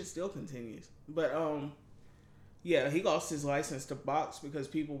 Like that shit still continues. But yeah, he lost his license to box because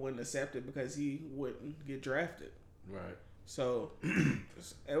people wouldn't accept it because he wouldn't get drafted. Right. So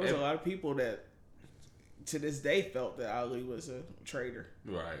there was a lot of people that to this day felt that Ali was a traitor.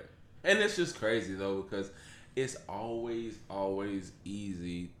 Right. And it's just crazy though because it's always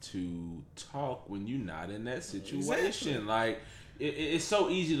easy to talk when you're not in that situation. Exactly. Like it's so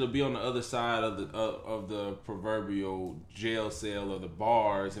easy to be on the other side of the proverbial jail cell or the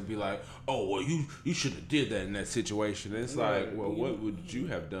bars and be like, oh well, you should have did that in that situation. And it's like, well, what would you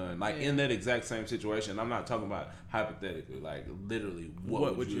have done? Like in that exact same situation. I'm not talking about hypothetically. Like literally,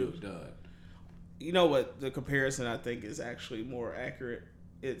 what would you have done? You know what? The comparison I think is actually more accurate.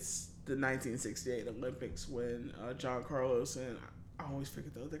 It's the 1968 Olympics when John Carlos and I always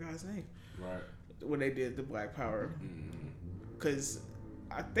forget the other guy's name. Right. When they did the Black Power. Because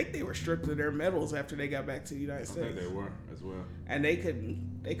I think they were stripped of their medals after they got back to the United States. I think they were as well. And they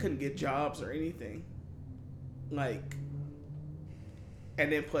couldn't get jobs or anything. Like,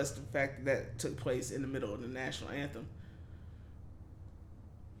 and then plus the fact that took place in the middle of the national anthem.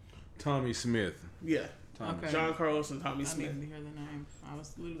 Tommy Smith. Yeah. Okay. John Carlos and Tommy Smith. I didn't hear the name. I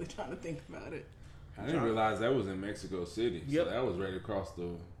was literally trying to think about it. I didn't realize that was in Mexico City. Yep. So that was right across the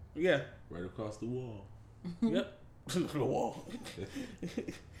wall. Yep. The wall.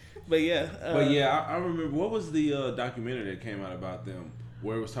 But yeah. I remember what was the documentary that came out about them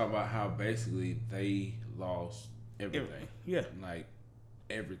where it was talking about how basically they lost everything. Yeah. Like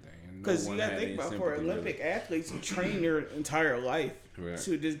everything. Because you gotta think about for Olympic athletes, you train your entire life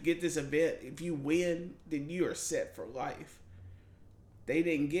to just get this event. If you win, then you are set for life. They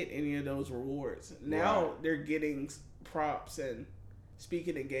didn't get any of those rewards. Now they're getting props and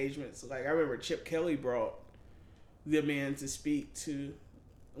speaking engagements. Like I remember Chip Kelly brought them in to speak to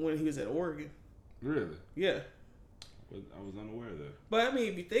when he was at Oregon. Really? Yeah. I was unaware of that. But I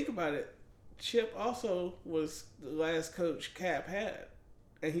mean, if you think about it, Chip also was the last coach Cap had.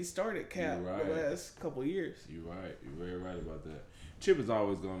 And he started Cap the last couple of years. You're right. You're very right about that. Chip is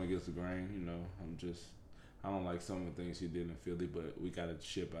always going against the grain. You know, I don't like some of the things he did in Philly, but we got a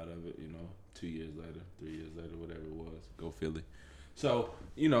chip out of it, 2 years later, 3 years later, whatever it was. Go Philly. So,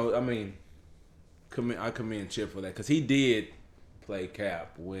 I mean, I commend Chip for that because he did play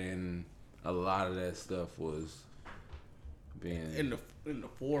Cap when a lot of that stuff was being... In the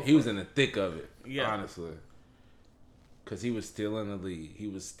forefront. He was in the thick of it, honestly. Because he was still in the league. He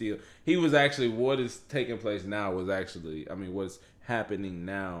was actually, what is taking place now was actually, what's happening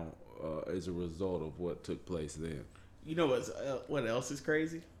now is a result of what took place then. You know what else is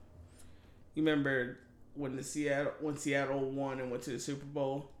crazy? You remember when Seattle won and went to the Super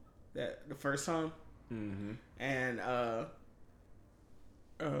Bowl the first time? Mm-hmm. And,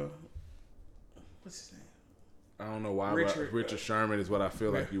 what's his name? I don't know why. Richard Sherman is what I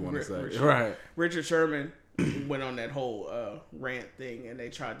feel like you want to say. Right. Richard Sherman went on that whole rant thing, and they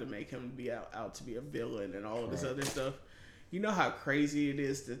tried to make him be out to be a villain and all of this other stuff. You know how crazy it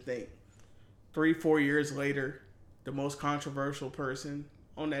is to think 3-4 years later, the most controversial person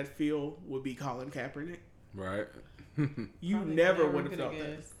on that field would be Colin Kaepernick. Right. You never would have thought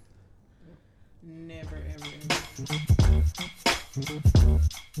that. Never, ever.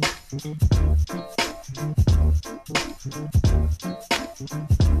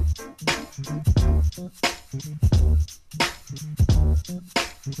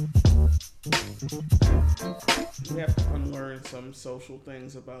 We have to unlearn some social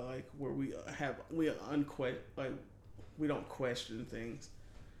things about where we don't question things.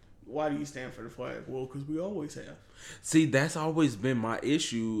 Why do you stand for the flag? Well, because we always have. See, that's always been my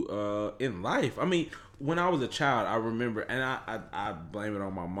issue in life. When I was a child, I remember, and I blame it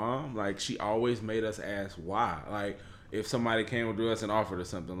on my mom. Like, she always made us ask why. Like, if somebody came to us and offered us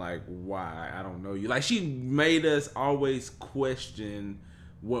something, like, why? I don't know you. Like, she made us always question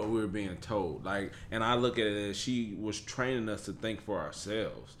what we were being told. Like, and I look at it as she was training us to think for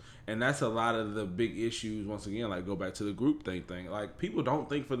ourselves. And that's a lot of the big issues, once again, like, go back to the groupthink thing. Like, people don't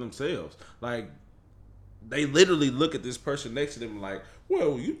think for themselves. Like, they literally look at this person next to them like,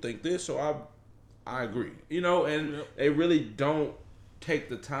 well, you think this, so I agree. And they really don't take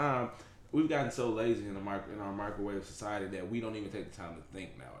the time. We've gotten so lazy in our microwave society that we don't even take the time to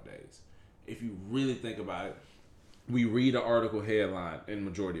think nowadays. If you really think about it, we read an article headline, and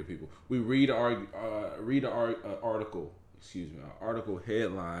majority of people, we read an article article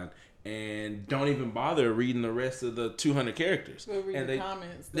headline and don't even bother reading the rest of the 200 characters. We'll read and the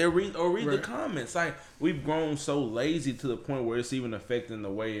comments. They read the comments. Like, we've grown so lazy to the point where it's even affecting the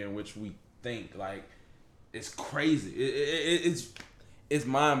way in which we think. Like, it's crazy. It's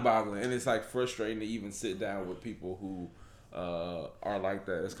mind-boggling, and it's like frustrating to even sit down with people who are like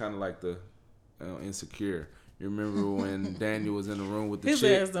that. It's kind of like the Insecure. You remember when Daniel was in the room with the chick?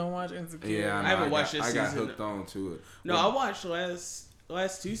 His ass don't watch Insecure. Yeah, I haven't watched this season. I got hooked on to it. No, I watched last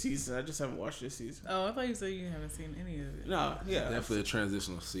 2 seasons. I just haven't watched this season. Oh, I thought you said you haven't seen any of it. No, yeah, definitely a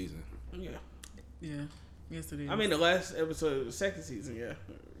transitional season. Yeah. Yes, it is. I mean, the last episode of the second season, yeah,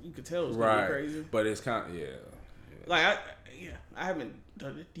 you could tell it was gonna be crazy. But it's kind of Like I haven't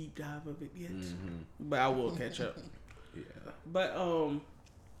done a deep dive of it yet, but I will catch up. Yeah. But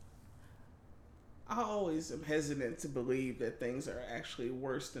I always am hesitant to believe that things are actually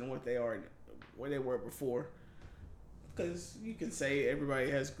worse than what they were before. Because you can say everybody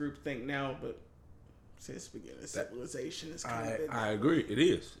has groupthink now, but since the beginning of civilization, it's kind of. I agree. It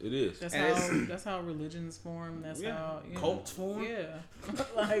is. That's how religions form. That's how cults form. Yeah,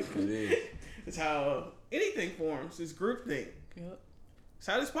 like it is. It's how anything forms. It's groupthink. Yep. It's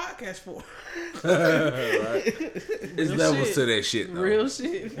how this podcast forms. Right. It's levels to that shit, though. Real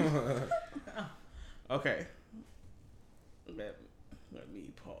shit. Okay. Let me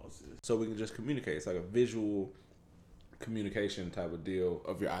pause this. So we can just communicate. It's like a visual communication type of deal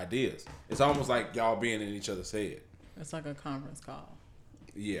of your ideas. It's almost like y'all being in each other's head. It's like a conference call.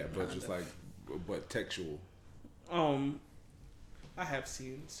 Yeah, but just like, but textual. I have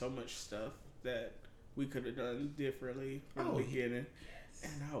seen so much stuff that we could have done differently from the beginning.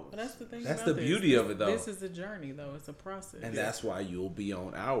 And but that's the thing. That's about the beauty of it, though. This is a journey, though. It's a process, and that's why you'll be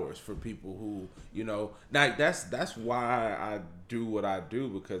on hours for people who, like that's why I do what I do,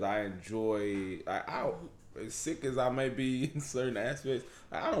 because I enjoy. As sick as I may be in certain aspects,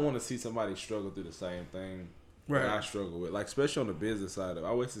 I don't want to see somebody struggle through the same thing that I struggle with. Like, especially on the business side of it,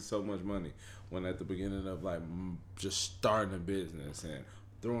 I wasted so much money when at the beginning of like just starting a business and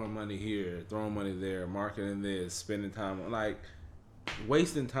throwing money here, throwing money there, marketing this, spending time on like.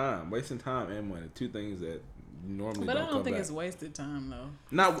 Wasting time and money. Two things that normally. But don't I don't think back. it's wasted time though.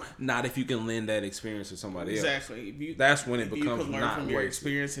 Not if you can lend that experience to somebody else. Exactly. That's when it becomes you can learn not from your wasted.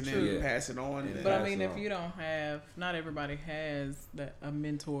 experience and then pass it on. But I mean, if you don't have, not everybody has a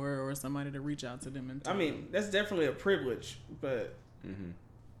mentor or somebody to reach out to them and. I mean, that's definitely a privilege, but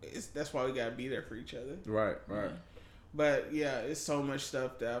that's why we gotta be there for each other. Right. Yeah. But yeah, it's so much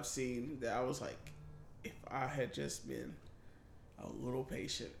stuff that I've seen that I was like, if I had just been a little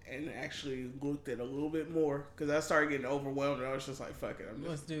patient and actually looked at a little bit more, because I started getting overwhelmed and I was just like, fuck it,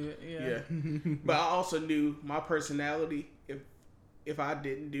 let's do it. Yeah. But I also knew my personality. If I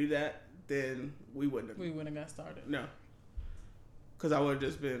didn't do that, then we wouldn't have got started. No, because I would have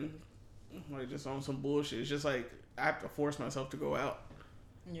just been like just on some bullshit. It's just like I have to force myself to go out.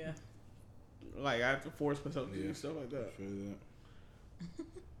 Yeah. Like I have to force myself to do stuff like that.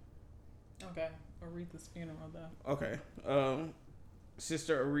 Okay. Aretha's funeral though. Okay.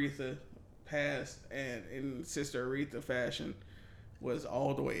 Sister Aretha passed, and in Sister Aretha fashion, was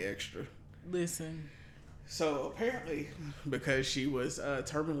all the way extra. Listen. So apparently, because she was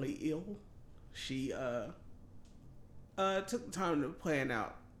terminally ill, she took the time to plan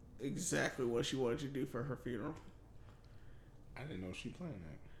out exactly what she wanted to do for her funeral. I didn't know she planned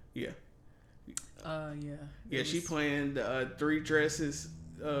that. Yeah. Yeah. Yeah, she planned 3 dresses.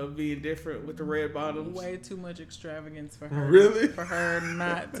 Being different with the red bottoms. Way too much extravagance for her. Really? For her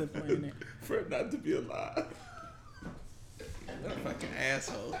not to plan it. For her not to be alive. What a fucking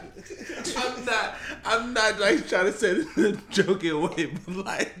asshole. I'm not like trying to say this in a joking way, but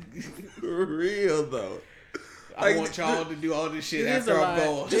like for real though. I want y'all to do all this shit after I'm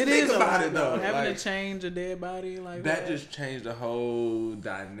gone. It is think a about lot, it, though. Having Like, to change a dead body like that just changed the whole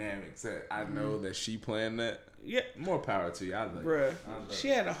dynamics. That I know that she planned that. Yeah. More power to you. Bruh. She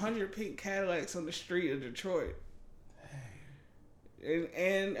had 100 pink Cadillacs on the street of Detroit.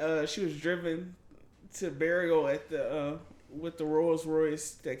 And she was driven to burial at the with the Rolls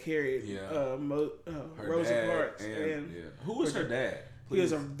Royce that carried Rosa Parks. And who was her dad? He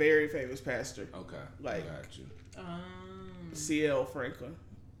was a very famous pastor. Okay. Like, got you. C.L. Franklin.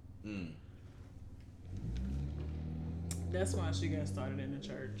 That's why she got started in the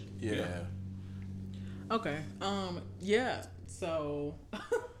church. Yeah. Okay. Yeah. So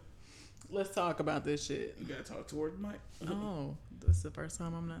let's talk about this shit. You gotta talk toward the mic. Oh, this is the first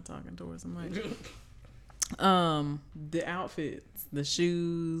time I'm not talking towards the mic. The outfits, the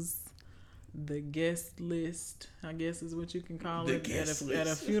shoes, the guest list, I guess is what you can call it at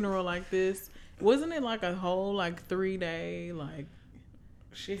a funeral like this. Wasn't it like a whole 3-day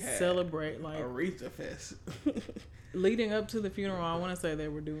She had celebrate Aretha Fest. leading up to the funeral? I want to say they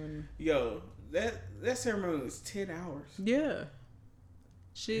were doing. Yo, that ceremony was 10 hours. Yeah.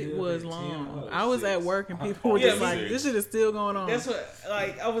 Shit was long. hours, I was 6. at work and people were Yeah, just like, me this shit is still going on. That's what,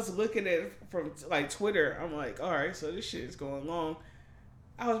 I was looking at it from, Twitter. I'm like, all right, so this shit is going long.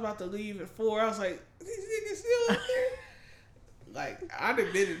 I was about to leave at 4. I was like, these niggas still up there? I'd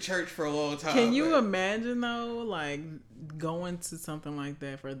have been in church for a long time. Can you imagine, though, going to something like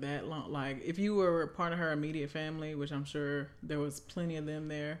that for that long? If you were part of her immediate family, which I'm sure there was plenty of them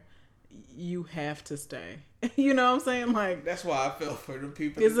there, you have to stay. You know what I'm saying? That's why I felt for them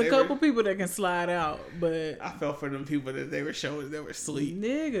people. There's a couple people that can slide out, but I felt for them people that they were showing that were asleep.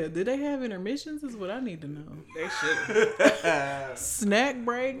 nigga, did they have intermissions? Is what I need to know. They should have. Snack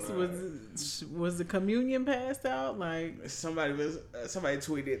breaks, was the communion passed out? Somebody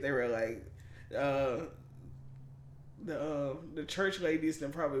tweeted, they were like, the church ladies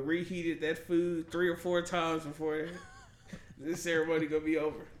then probably reheated that food 3 or 4 times before this ceremony gonna be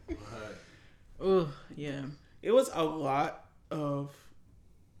over. Oh yeah. It was a lot of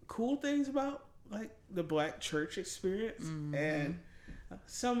cool things about the black church experience, and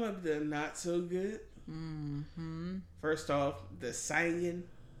some of the not so good. Mm-hmm. First off, the singing.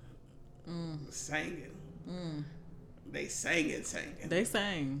 They singing. They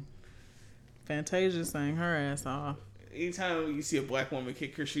sang. Fantasia sang her ass off. Anytime you see a black woman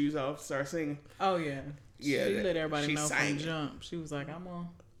kick her shoes off, start singing. Oh yeah. Yeah, she let everybody she know sang from jump. She was like, I'm on.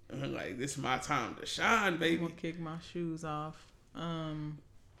 This is my time to shine, baby. I'm gonna kick my shoes off.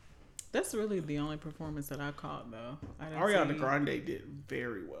 That's really the only performance that I caught, though. Ariana Grande did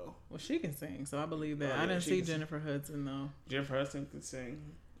very well. Well, she can sing, so I believe that. Oh, I yeah, see Jennifer Hudson, though. Jennifer Hudson can sing.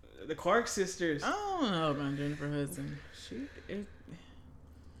 The Clark sisters. I don't know about Jennifer Hudson.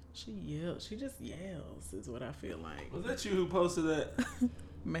 She yells. She just yells, is what I feel like. Was that you who posted that?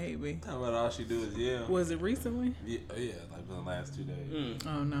 Maybe. Talking about all she do is yell. Was it recently? Yeah, for the last 2 days.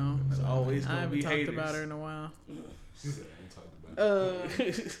 Oh, no. It's always I gonna haven't be talked haters. about her in a while. She said, I ain't talked about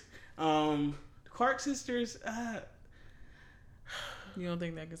it. The Clark sisters, You don't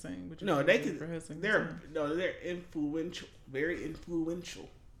think they can sing? But no, they can. Jennifer Hudson They're sing? influential, very influential.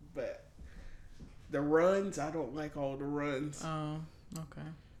 But the runs, I don't like all the runs. Oh, okay.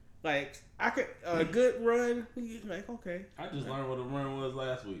 I could a good run. Okay. I just learned what a run was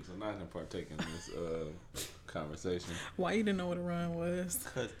last week, so I'm not gonna partake in this conversation. Why you didn't know what a run was?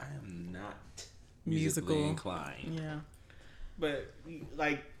 Because I am not Musical. musically inclined. Yeah. But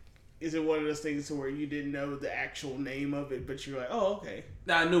is it one of those things where you didn't know the actual name of it, but you're like, oh, okay.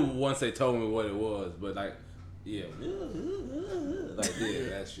 Now, I knew once they told me what it was, but yeah,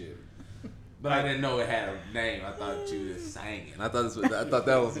 that shit. But I didn't know it had a name. I thought you was singing. I thought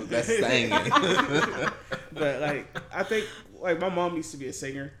that's singing. But I think my mom used to be a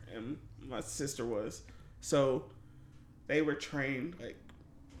singer and my sister was, so they were trained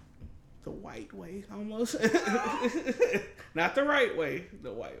the white way almost, not the right way,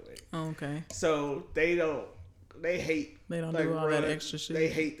 the white way. Okay. So they hate. They don't do all that extra shit. They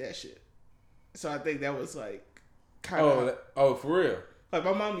hate that shit. So I think that was kind of. Oh, for real. My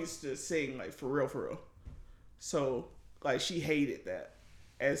mom used to sing for real. So she hated that,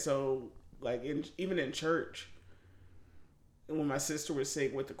 and so even in church, when my sister would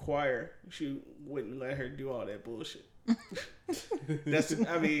sing with the choir, she wouldn't let her do all that bullshit.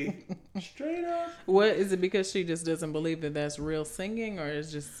 Straight up. What is it? Because she just doesn't believe that that's real singing, or is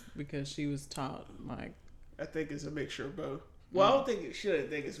just because she was taught I think it's a mixture of both. Well, I don't think she doesn't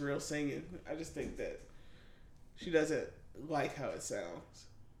think it's real singing. I just think that she doesn't like how it sounds.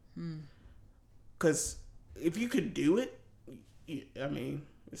 Because if you could do it, it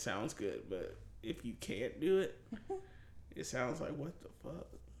sounds good. But if you can't do it, it sounds like what the fuck.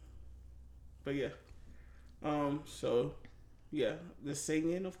 But yeah. So yeah, the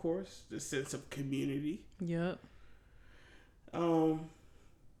singing, of course, the sense of community. Yep.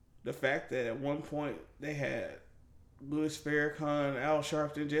 The fact that at one point they had Louis Farrakhan, Al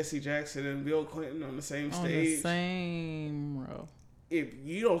Sharpton, Jesse Jackson, and Bill Clinton on the same stage. On the same row. If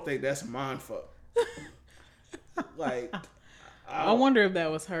you don't think that's mindfuck, I wonder if that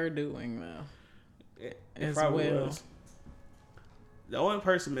was her doing though. It as probably well. was. The only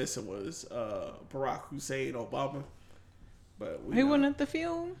person missing was Barack Hussein Obama, but He wasn't at the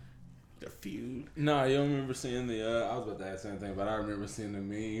film. The feud. No, you don't remember seeing the. I was about to ask the same thing, but I remember seeing the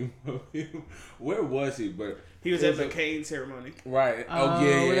meme of him. Where was he? But he was at the McCain ceremony. Right.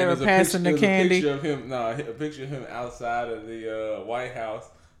 Where they were There's passing the candy. A picture of him. No, a picture of him outside of the White House,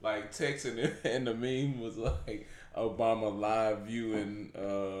 texting him, and the meme was Obama live viewing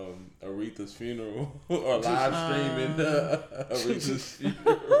Aretha's funeral or live streaming Aretha's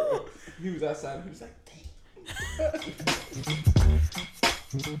funeral. He was outside and he was like,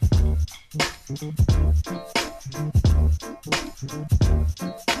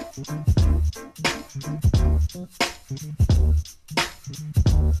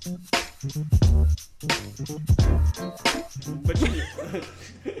 But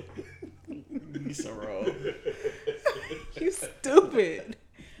you so wrong. You stupid.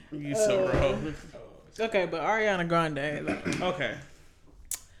 You so wrong. Okay, but Ariana Grande. Like, Okay.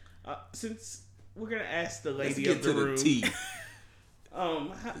 Since we're gonna ask the let's lady get of the to room, the tea.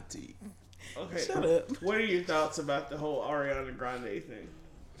 the Tea. Okay. Shut up. What are your thoughts about the whole Ariana Grande thing?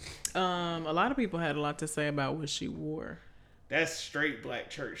 a lot of people had a lot to say about what she wore. That's straight black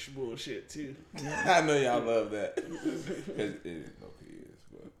church bullshit too. I know y'all love that. It is, but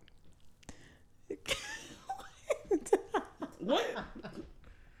What?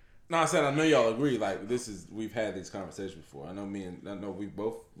 no, I said I know y'all agree. Like we've had these conversations before. I know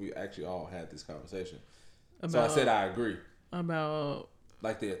we actually all had this conversation. So I said I agree. About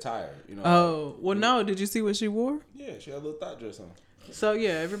Like the attire, you know. Oh, well, no. Did you see what she wore? Yeah, she had a little thought dress on. So,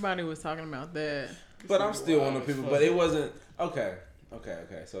 yeah, everybody was talking about that. But I'm still one of the people. But it wasn't okay.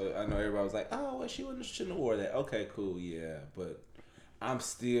 So I know everybody was like, "Oh, well, shouldn't have wore that." Okay, cool, yeah. But I'm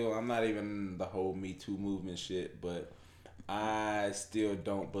not even the whole Me Too movement shit. But I still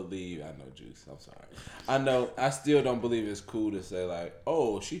don't believe. I know, Juice. I'm sorry. I still don't believe it's cool to say like,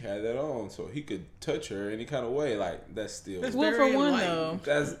 "Oh, she had that on, so he could touch her any kind of way." Like that's still. Well, for one though,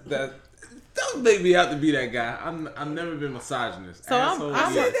 That. Don't make me have to be that guy. I've never been misogynist. So I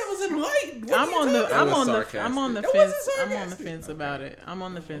said that was enlightened. I'm on the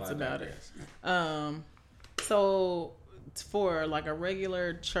fence Okay. about it. So for like a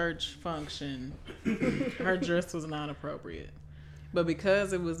regular church function, her dress was not appropriate. But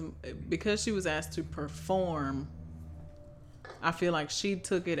because she was asked to perform, I feel like she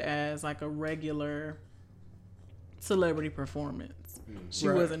took it as like a regular celebrity performance. She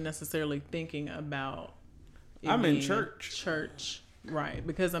wasn't necessarily thinking about I'm in church. Church, right?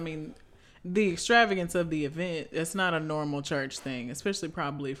 Because I mean, the extravagance of the event, it's not a normal church thing, especially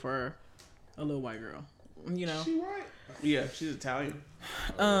probably for a little white girl. You know? She white? Yeah, she's Italian.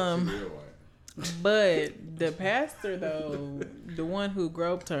 She's real white. But the pastor though, the one who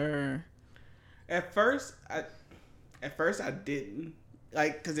groped her. At first I didn't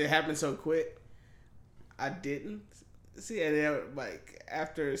like because it happened so quick. I didn't see, and then like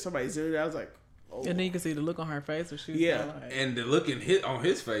after somebody zoomed, I was like, oh. And then you can see the look on her face, or she was like, and the look on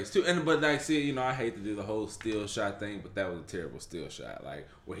his face too. But like, see, you know, I hate to do the whole still shot thing, but that was a terrible still shot. Like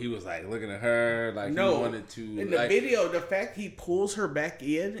where he was like looking at her, like he wanted to. In the video, the fact he pulls her back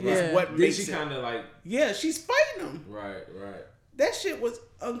in Yeah. is what makes she kind of like. Yeah, she's fighting him. Right. That shit was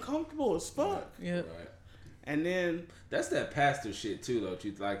uncomfortable as fuck. yeah. Right. And then that's that pastor shit too, though.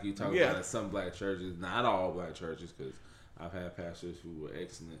 You talk about in some black churches, not all black churches, because I've had pastors who were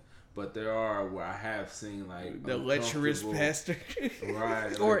excellent, but there are where I have seen like the lecherous pastor,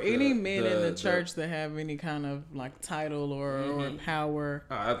 right? Or like any men in the church that have any kind of like title or power.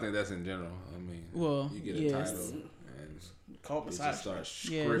 Oh, I think that's in general. I mean, well, you get a title and called you beside just start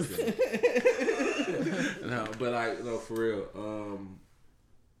Yes. scripting. No, but like no, for real.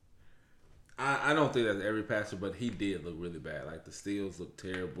 I don't think that's every pastor, but he did look really bad. Like the steals looked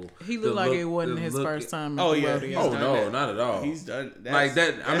terrible. He looked like it wasn't his first time. Oh, yeah. rodeo. Oh no, not at all. He's done like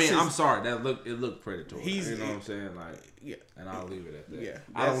that. I mean, I'm sorry. It looked predatory. You know what I'm saying? Like, yeah. And I'll leave it at that. Yeah,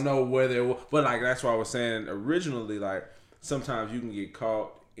 I don't know whether it was, but like that's why I was saying originally. Like sometimes you can get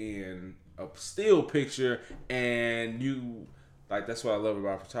caught in a still picture, and you. Like, that's what I love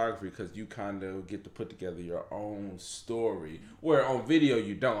about photography, because you kind of get to put together your own story. Where on video,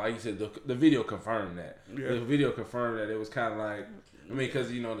 you don't. Like you said, the video confirmed that. Yeah. The video confirmed that. It was kind of like, I mean,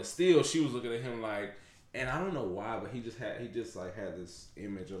 because, you know, the still, she was looking at him like, and I don't know why, but he just had this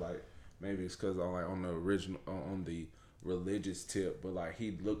image of, like, maybe it's because on the original, on the religious tip, but, like,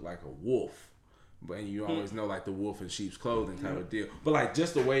 he looked like a wolf. But you always know, like, the wolf in sheep's clothing type of deal. But, like,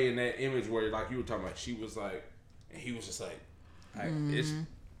 just the way in that image where, like, you were talking about, she was like, and he was just like,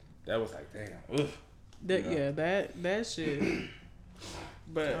 that was like, damn. Ugh. That shit.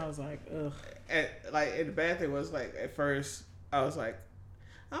 But I was like, ugh. And the bad thing was, like, at first I was like,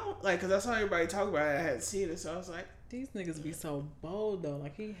 I don't like, because I saw everybody talk about it. I hadn't seen it, so I was like, these niggas be so bold though.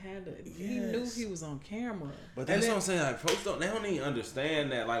 Like he knew he was on camera. But that's what I'm saying. Like folks don't even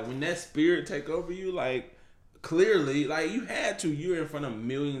understand that. Like when that spirit take over you, like clearly, like you had to. You're in front of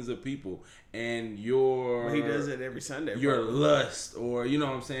millions of people, and he does it every Sunday. Your lust, or you know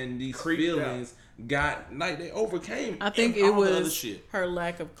what I'm saying, these feelings got like they overcame. I think it was her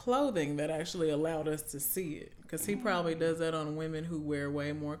lack of clothing that actually allowed us to see it, because he probably does that on women who wear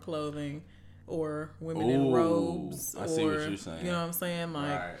way more clothing, or women in robes. I see what you're saying. You know what I'm saying?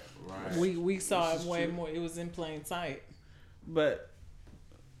 Like, right. We saw it way more. It was in plain sight. But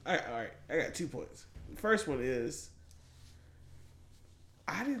all right, I got 2 points. The first one is,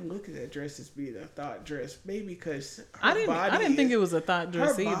 I didn't look at that dress as being a thought dress. Maybe because I didn't think it was a thought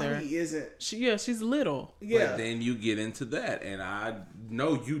dress either. Her body isn't. She's little. Yeah. But then you get into that, and I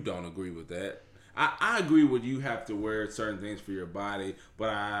know you don't agree with that. I agree with you have to wear certain things for your body, but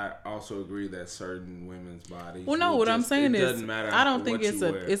I also agree that certain women's bodies. Well, no, what I'm saying is, doesn't matter. I don't think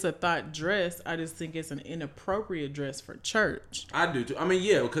it's a thought dress. I just think it's an inappropriate dress for church. I do too. I mean,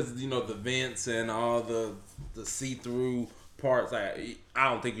 yeah, because the vents and all the see-through parts. Like, I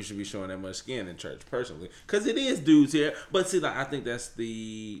don't think you should be showing that much skin in church, personally, because it is dudes here. But see, like, I think that's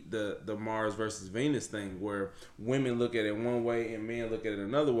the Mars versus Venus thing, where women look at it one way and men look at it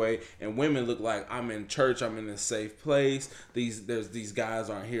another way, and women look like, I'm in church, I'm in a safe place. These guys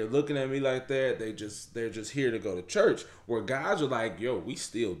aren't here looking at me like that. They're just here to go to church. Where guys are like, yo, we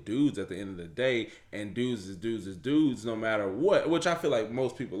still dudes at the end of the day, and dudes is dudes no matter what. Which I feel like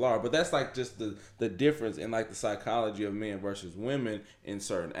most people are, but that's like just the difference in like the psychology of men versus women in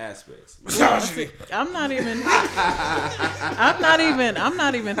certain aspects. I'm not even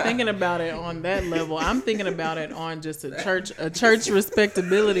thinking about it on that level. I'm thinking about it on just a church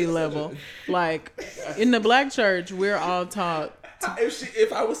respectability level. Like, in the black church, we're all taught.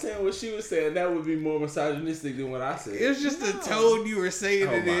 If I was saying what she was saying, that would be more misogynistic than what I said. It's just the tone you were saying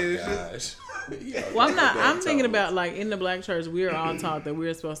it is. Gosh. Well, I'm thinking about, like, in the black church, we're all taught that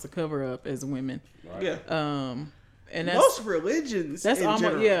we're supposed to cover up as women. Right. Yeah. And that's, most religions. That's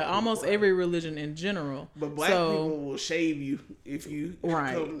almost every religion in general. But black people will shave you if you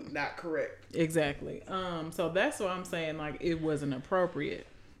come not correct. Exactly. So that's what I'm saying. Like, it wasn't appropriate,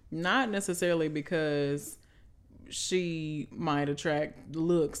 not necessarily because she might attract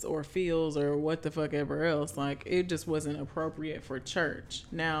looks or feels or what the fuck ever else. Like, it just wasn't appropriate for church.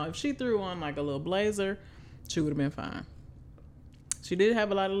 Now, if she threw on like a little blazer, she would have been fine. She did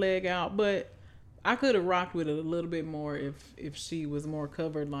have a lot of leg out, but I could have rocked with it a little bit more if she was more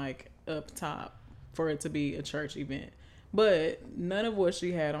covered, like, up top, for it to be a church event. But none of what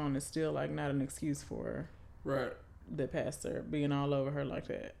she had on is still, like, not an excuse for the pastor being all over her like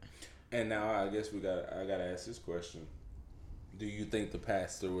that. And now I guess I gotta ask this question: do you think the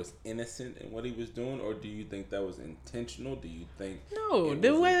pastor was innocent in what he was doing, or do you think that was intentional? Do you think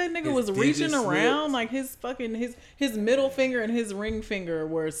the way that nigga was reaching around, like, his middle finger and his ring finger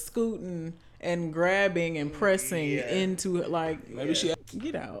were scooting and grabbing and pressing into, like, maybe she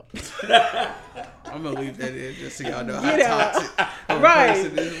get out. I'm gonna leave that in just so y'all know get how toxic right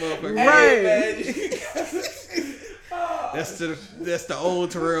this motherfucker. Right. That's the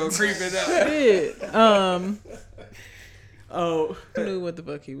old Terrell creeping up. He knew what the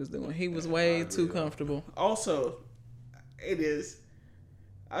fuck he was doing. He was way too comfortable. Also, it is.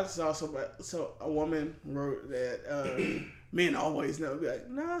 I saw a woman wrote that men always know. Be like,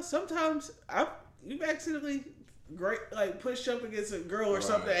 nah, sometimes you've accidentally pushed up against a girl or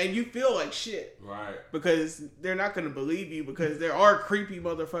something, and you feel like shit, right? Because they're not gonna believe you, because there are creepy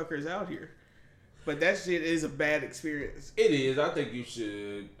motherfuckers out here. But that shit is a bad experience. It is. I think you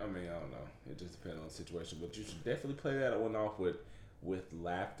should. I mean, I don't know. It just depends on the situation, but you should definitely play that one off with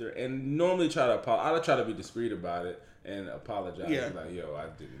laughter, and normally try to I try to be discreet about it and apologize. Yeah. Like, yo, I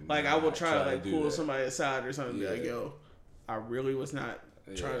didn't. Like, I will try to pull somebody aside or something. Yeah. And be like, yo, I really was not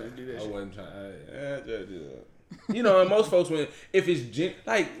trying to do that. I wasn't trying. To do that. You know, and most folks, if it's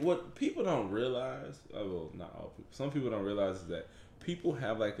what people don't realize. Well, not all people. Some people don't realize is that people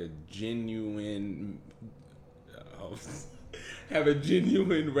have like a genuine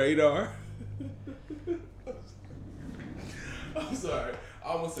radar. I'm sorry. I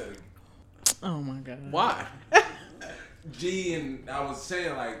almost said it. Oh my God. Why? And I was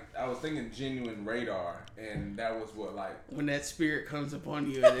saying, like, I was thinking genuine radar, and that was what, like, when that spirit comes upon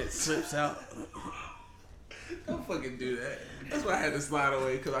you and it slips out. Don't fucking do that. That's why I had to slide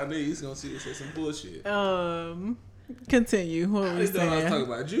away, because I knew you was gonna say some bullshit. Continue. What were we saying? I was talking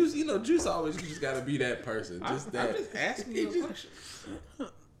about Juice. You know, Juice always just gotta be that person. I'm just asking you a question.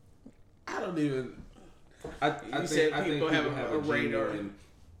 I don't even. I think people have a radar.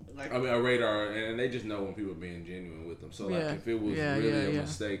 A radar, and they just know when people are being genuine with them. So, like, if it was really a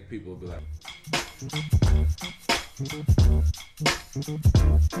mistake, people would be like. What,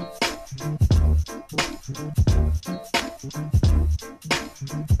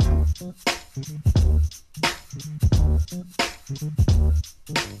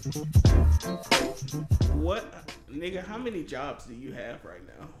 nigga? How many jobs do you have right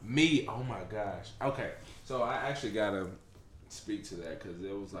now? Me, oh my gosh. Okay, so I actually gotta speak to that because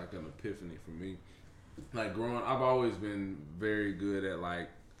it was like an epiphany for me. Like growing, I've always been very good at like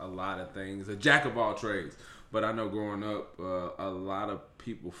a lot of things, a jack of all trades. But I know growing up, a lot of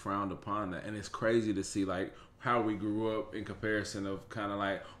people frowned upon that, and it's crazy to see like how we grew up in comparison of kind of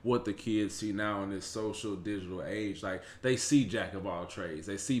like what the kids see now in this social digital age. Like they see jack of all trades,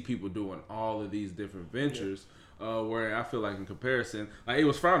 they see people doing all of these different ventures. Where I feel like in comparison, like it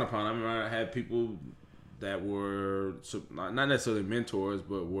was frowned upon. I mean, I had people that were not necessarily mentors,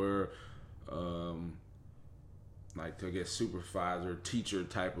 but were like I guess supervisor, teacher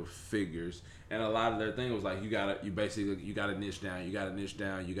type of figures, and a lot of their thing was like you gotta niche down, you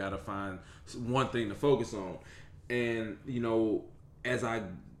gotta find one thing to focus on, and you know as I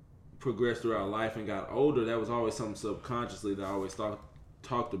progressed throughout life and got older, that was always something subconsciously that I always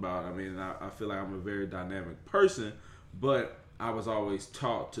talked about. I mean, I feel like I'm a very dynamic person, but I was always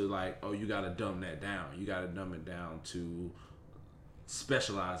taught to like, oh, you gotta dumb that down, you gotta dumb it down to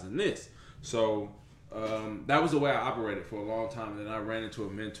specialize in this. So that was the way I operated for a long time. And then I ran into a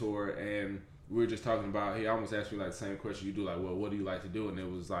mentor, and we were just talking about. He almost asked me like the same question you do, like, well, what do you like to do? And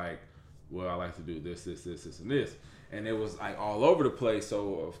it was like, well, I like to do this, and this. And it was like all over the place.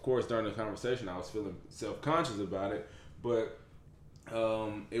 So of course, during the conversation, I was feeling self-conscious about it, but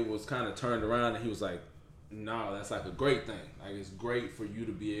it was kind of turned around, and he was like, no, that's like a great thing. Like it's great for you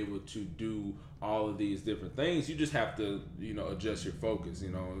to be able to do all of these different things. You just have to, you know, adjust your focus, you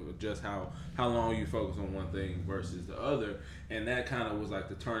know, adjust how long you focus on one thing versus the other. And that kind of was like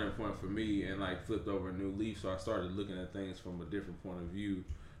the turning point for me, and like flipped over a new leaf. So I started looking at things from a different point of view,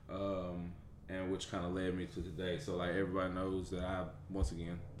 and which kind of led me to today. So like everybody knows that I, once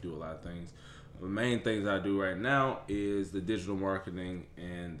again, do a lot of things. The main things I do right now is the digital marketing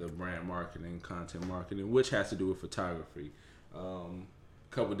and the brand marketing, content marketing, which has to do with photography.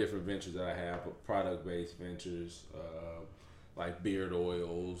 Couple different ventures that I have, product-based ventures, like beard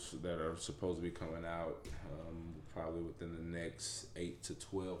oils that are supposed to be coming out probably within the next 8 to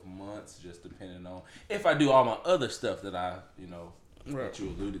 12 months, just depending on if I do all my other stuff that I, you know, that you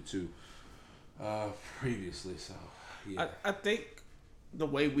alluded to previously. So, yeah. I think the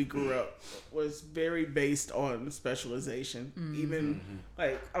way we grew up was very based on specialization. Mm-hmm. Even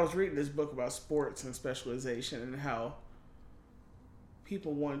like I was reading this book about sports and specialization and how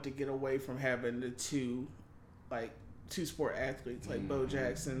people wanted to get away from having the two sport athletes like Bo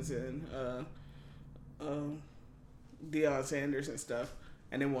Jackson's and Deion Sanders and stuff,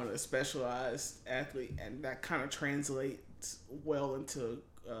 and they wanted a specialized athlete, and that kind of translates well into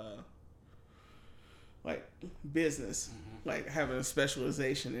like business, like having a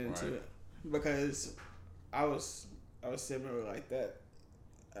specialization into it. Because I was similar like that.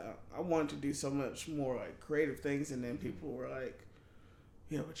 I wanted to do so much more like creative things, and then people were like,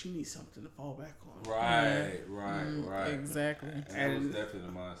 "Yeah, but you need something to fall back on." Right. Exactly. And that was definitely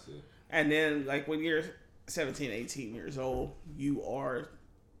the mindset. And then like when you're 17, 18 years old, you are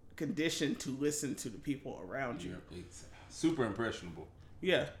conditioned to listen to the people around you. Super impressionable.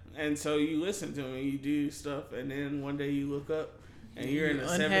 Yeah, and so you listen to them and you do stuff, and then one day you look up and you're in a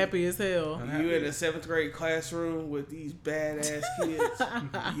unhappy as hell. You in a 7th grade classroom with these badass kids.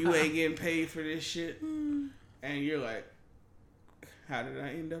 You ain't getting paid for this shit, and you're like, "How did I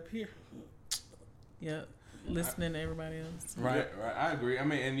end up here?" Yep, listening to everybody else. Right. I agree. I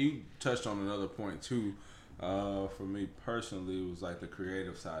mean, and you touched on another point too. For me personally, it was like the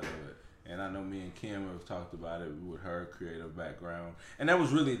creative side of it. And I know me and Kim have talked about it with her creative background. And that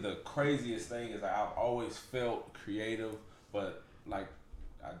was really the craziest thing is I've always felt creative, but like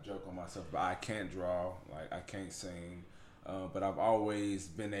I joke on myself, but I can't draw, like I can't sing. But I've always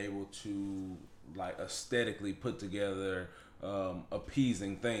been able to like aesthetically put together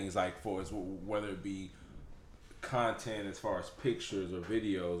appeasing things, like for whether it be content as far as pictures or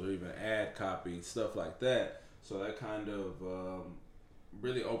videos or even ad copy, stuff like that. So that kind of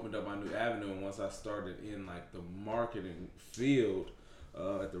really opened up my new avenue. And once I started in like the marketing field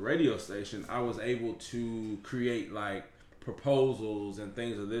at the radio station, I was able to create like proposals and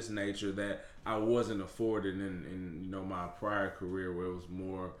things of this nature that I wasn't afforded in you know my prior career, where it was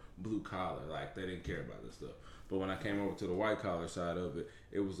more blue collar, like they didn't care about this stuff. But when I came over to the white collar side of it,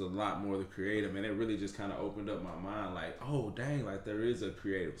 it was a lot more the creative, and it really just kind of opened up my mind, like, oh dang, like there is a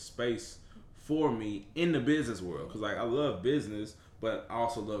creative space for me in the business world, because like I love business, but I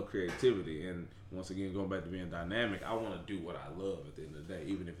also love creativity. And once again, going back to being dynamic, I want to do what I love at the end of the day,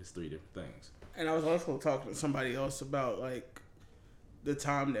 even if it's 3 different things. And I was also talking to somebody else about like the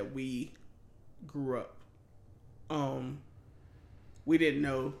time that we grew up. We didn't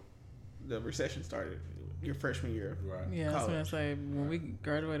know the recession started your freshman year. Right. Yeah, I was gonna say when we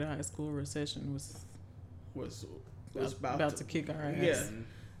graduated high school, recession was about to kick our ass. Yeah.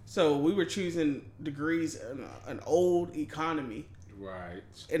 So we were choosing degrees in an old economy. Right.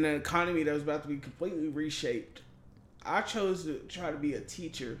 In an economy that was about to be completely reshaped. I chose to try to be a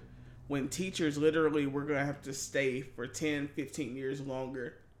teacher when teachers literally were going to have to stay for 10, 15 years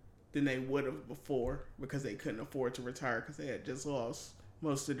longer than they would have before because they couldn't afford to retire because they had just lost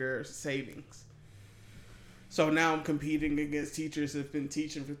most of their savings. So now I'm competing against teachers that have been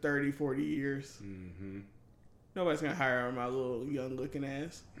teaching for 30, 40 years. Mm-hmm. Nobody's going to hire my little young looking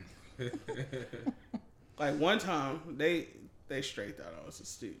ass. Like one time, they straight thought I was a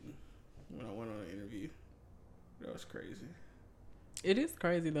student when I went on an interview. That was crazy. It is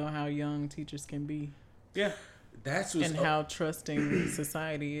crazy though how young teachers can be. Yeah. That's what's and how trusting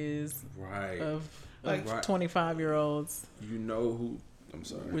society is right of right. 25-year-olds. You know who? I'm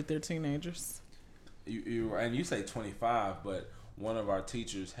sorry. With their teenagers. You say 25, but one of our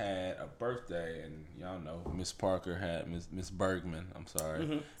teachers had a birthday, and y'all know Miss Parker had Miss Bergman. I'm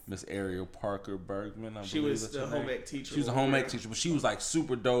sorry, Miss Ariel Parker Bergman. She was the home ec teacher. She was a home ec teacher, but she was like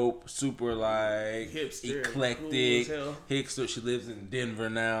super dope, super like hipster, eclectic, cool hipster. She lives in Denver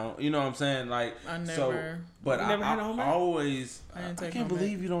now. You know what I'm saying? Like I never. So, but I never had a home ec? Always. I can't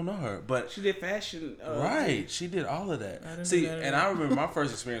believe you don't know her, but she did fashion. Right, she did all of that. See, and I remember my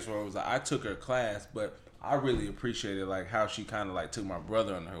first experience where it was like, I took her class, but I really appreciated like how she kind of like took my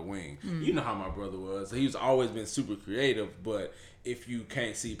brother under her wing. Mm-hmm. You know how my brother was. He's always been super creative, but if you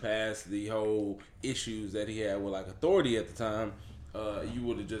can't see past the whole issues that he had with like authority at the time, you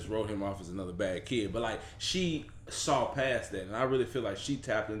would have just wrote him off as another bad kid. But like she saw past that, and I really feel like she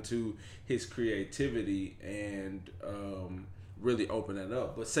tapped into his creativity and really opened it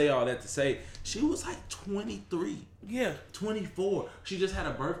up. But say all that to say, she was like 23. Yeah. 24. She just had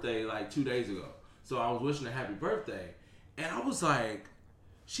a birthday like 2 days ago. So I was wishing her happy birthday. And I was like,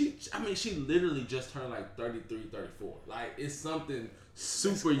 she literally just turned like 33, 34. Like, it's something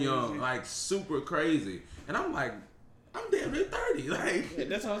super young, like super crazy. And I'm like, I'm damn near 30. Like, yeah,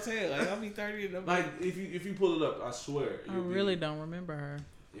 that's what I'm saying. Like, I'll be 30 and like if you pull it up, I swear. I really don't remember her.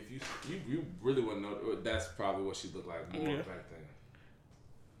 If you really wouldn't know, that's probably what she looked like more back then.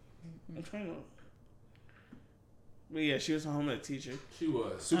 I'm trying to. But yeah, she was a home ec teacher. She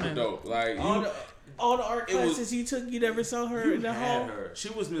was super dope. Like all the art classes you took, you never saw her in the hall. She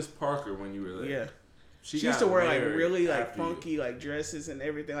was Miss Parker when you were there. Yeah, she used to wear like really like funky like dresses and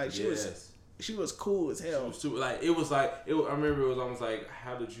everything. Like she was cool as hell. She was I remember it was almost like,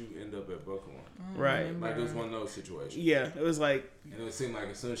 how did you end up at Buckhorn? Right, like it was one of those situations. Yeah, it was like, and it seemed like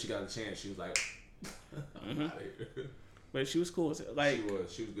as soon as she got a chance, she was like, I'm out of here. But she was cool as hell. Like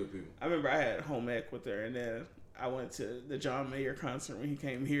she was good people. I remember I had home ec with her, and then I went to the John Mayer concert when he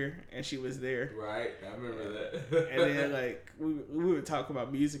came here, and she was there. Right, I remember that. And then like we would talk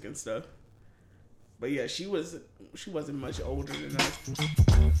about music and stuff. But yeah, she wasn't much older than us.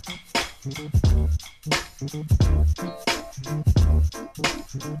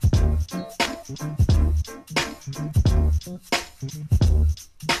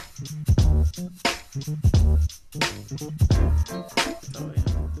 Oh yeah,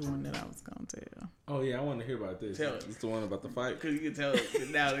 the one that I was gonna tell. Oh yeah, I want to hear about this. Tell it. It's the one about the fight. Because you can tell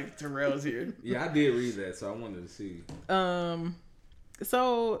now that Terrell's here. Yeah, I did read that, so I wanted to see.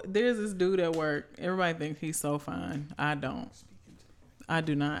 So there's this dude at work. Everybody thinks he's so fine. I don't. I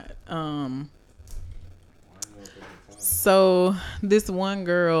do not. So this one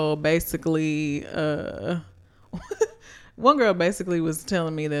girl basically was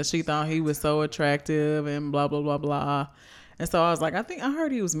telling me that she thought he was so attractive and blah blah blah blah. And so I was like, I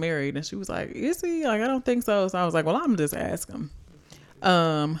heard he was married. And she was like, is he? Like, I don't think so. So I was like, well, I'm just ask him.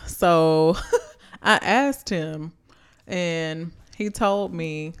 So I asked him, and he told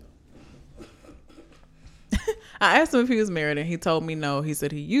me. I asked him if he was married, and he told me no. He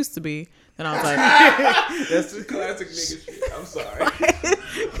said he used to be. And I was like, that's the classic nigga shit. I'm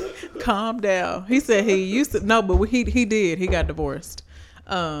sorry. Calm down. He said he used to. No, but he did. He got divorced.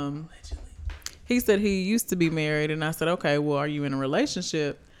 He said he used to be married, and I said, okay, well, are you in a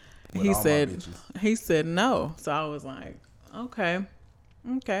relationship? He said no. So I was like, okay,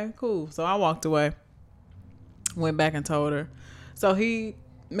 cool. So I walked away, went back and told her. So he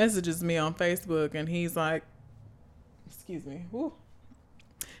messages me on Facebook, and he's like, excuse me, woo.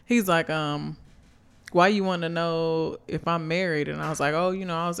 He's like, why you want to know if I'm married? And I was like, oh,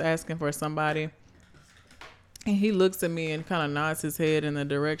 I was asking for somebody. And he looks at me and kind of nods his head in the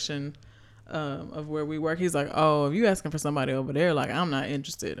direction of where we work. He's like, oh, if you asking for somebody over there, like, I'm not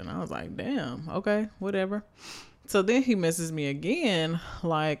interested. And I was like, damn, okay, whatever. So then he messes me again,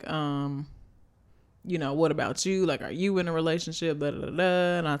 like, what about you? Like, are you in a relationship? Da, da, da,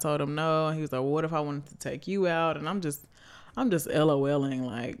 da. And I told him no. And he was like, well, what if I wanted to take you out? And I'm just LOLing,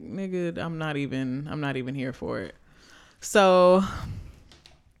 like, nigga, I'm not even here for it. So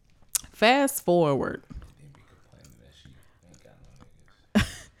fast forward.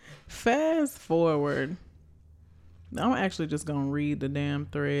 Fast forward. I'm actually just gonna read the damn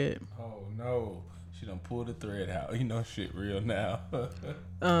thread. Oh no. She done pulled the thread out. You know shit real now.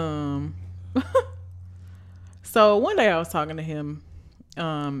 So one day I was talking to him,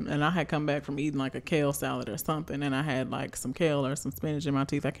 and I had come back from eating like a kale salad or something, and I had like some kale or some spinach in my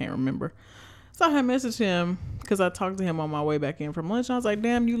teeth. I can't remember. So I had messaged him because I talked to him on my way back in from lunch. I was like,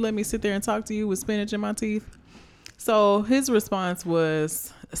 damn, you let me sit there and talk to you with spinach in my teeth? So his response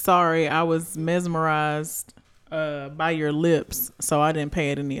was, sorry, I was mesmerized by your lips, so I didn't pay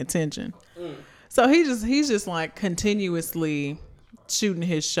it any attention. So he's just like continuously shooting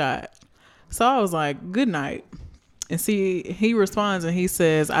his shot. So I was like, good night. And see, he responds and he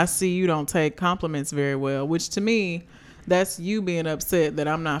says, I see you don't take compliments very well, which to me, that's you being upset that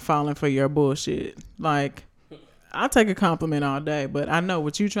I'm not falling for your bullshit. Like, I'll take a compliment all day, but I know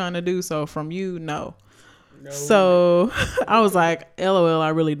what you're trying to do. So from you, no. So I was like, LOL, I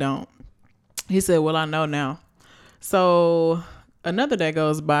really don't. He said, well, I know now. So another day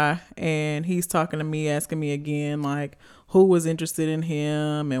goes by and he's talking to me, asking me again, like, who was interested in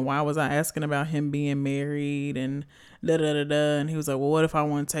him and why was I asking about him being married and da da da da. And he was like, well, what if I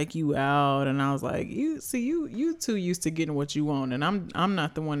want to take you out? And I was like, you too used to getting what you want, and I'm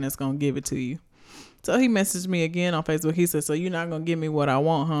not the one that's gonna give it to you. So he messaged me again on Facebook. He said, so you're not going to give me what I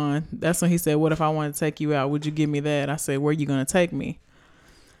want, hon? That's when he said, what if I want to take you out? Would you give me that? I said, where you going to take me?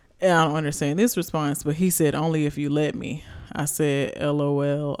 And I don't understand this response, but he said, only if you let me. I said,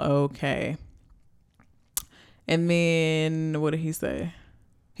 LOL, okay. And then what did he say?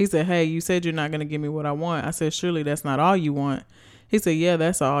 He said, hey, you said you're not going to give me what I want. I said, surely that's not all you want. He said, yeah,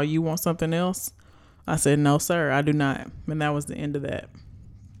 that's all. You want something else? I said, no, sir, I do not. And that was the end of that.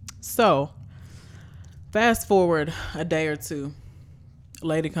 So fast forward a day or two. A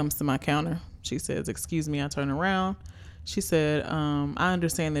lady comes to my counter. She says, excuse me. I turn around. She said, I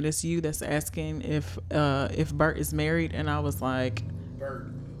understand that it's you that's asking if Bert is married. And I was like, Bert.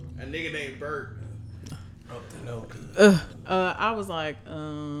 A nigga named Bert. I was like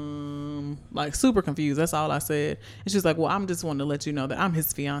super confused. That's all I said. And she's like, well, I'm just wanting to let you know that I'm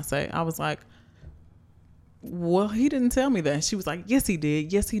his fiance. I was like, well, he didn't tell me that. She was like, yes, he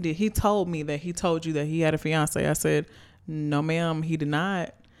did. Yes, he did. He told me that he told you that he had a fiance. I said, no, ma'am, he did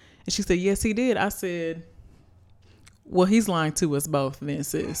not. And she said, yes, he did. I said, well, he's lying to us both then,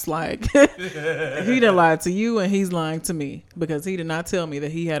 sis. Like, he done lied to you and he's lying to me because he did not tell me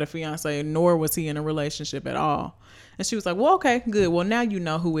that he had a fiance, nor was he in a relationship at all. And she was like, well, okay, good. Well, now you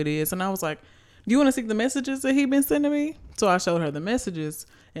know who it is. And I was like, do you want to see the messages that he been sending me? So I showed her the messages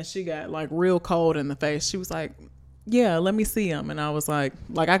and she got like real cold in the face. She was like, yeah, let me see them. And I was like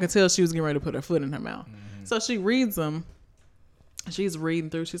I could tell she was getting ready to put her foot in her mouth. Mm-hmm. So she reads them. She's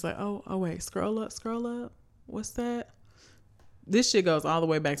reading through. She's like, oh, wait, scroll up. What's that? This shit goes all the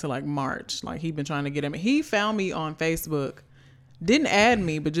way back to like March. Like he been trying to get at me. He found me on Facebook, didn't add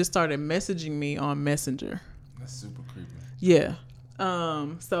me, but just started messaging me on Messenger. That's super creepy. Yeah.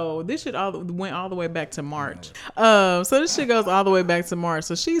 So this shit went all the way back to March. So this shit goes all the way back to March.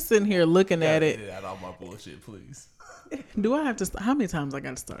 So she's sitting here looking at it. Get out all my bullshit, please. Do I have to? How many times I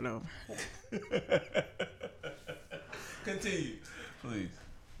got to start over? Continue, please.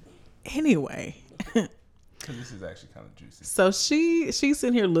 Anyway. Because this is actually kind of juicy. So she's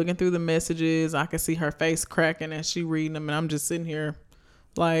sitting here looking through the messages. I can see her face cracking as she reading them, and I'm just sitting here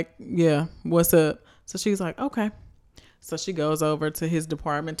like, yeah, what's up? So she's like, okay. So she goes over to his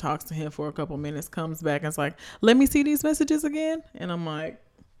department, talks to him for a couple minutes, comes back and is like, let me see these messages again. And I'm like,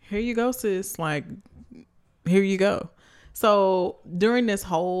 here you go, sis. Like, here you go. So during this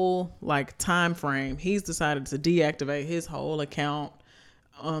whole like time frame, he's decided to deactivate his whole account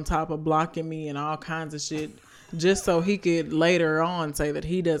on top of blocking me and all kinds of shit just so he could later on say that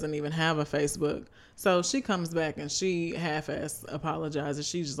he doesn't even have a Facebook. So she comes back and she half-ass apologizes.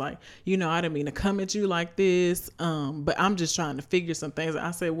 She's just like, I didn't mean to come at you like this, but I'm just trying to figure some things. I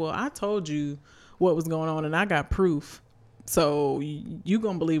said, well, I told you what was going on and I got proof. So you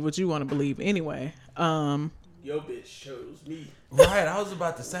gonna believe what you want to believe anyway. Your bitch chose me. Right, I was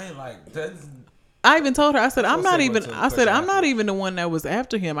about to say, like, that's I even told her, I said, I'm So not segue even, to the I said, question I'm not after. even the one that was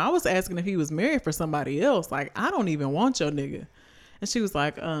after him. I was asking if he was married for somebody else. Like, I don't even want your nigga. And she was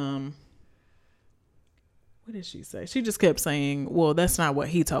like, what did she say? She just kept saying, well, that's not what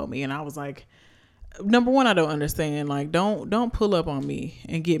he told me. And I was like, number one, I don't understand. Like, don't pull up on me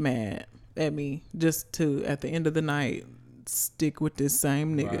and get mad at me just to, at the end of the night, stick with this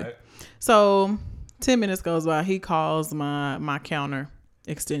same nigga. Right. So 10 minutes goes by. He calls my counter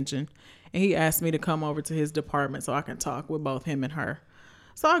extension and he asked me to come over to his department so I can talk with both him and her.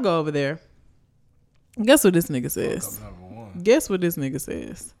 So I go over there. Guess what this nigga says? Number one. Guess what this nigga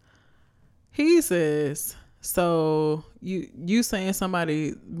says? He says, so you saying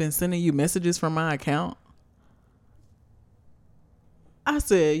somebody been sending you messages from my account? I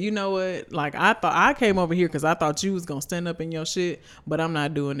said, you know what? Like, I thought I came over here because I thought you was gonna stand up in your shit, but I'm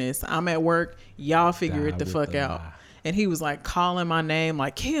not doing this. I'm at work. Y'all figure it the fuck out. And he was like calling my name,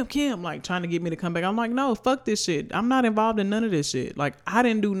 like Kim, like trying to get me to come back. I'm like, no, fuck this shit. I'm not involved in none of this shit. Like, I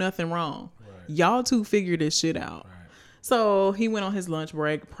didn't do nothing wrong. Right. Y'all two figure this shit out. Right. So he went on his lunch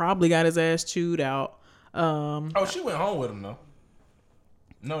break, probably got his ass chewed out. Oh, she went home with him though.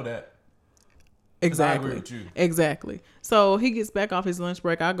 Know that. Exactly. I agree with you. Exactly. So he gets back off his lunch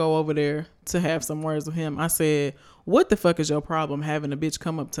break. I go over there to have some words with him. I said, what the fuck is your problem having a bitch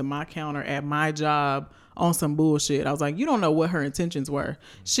come up to my counter at my job on some bullshit? I was like, you don't know what her intentions were.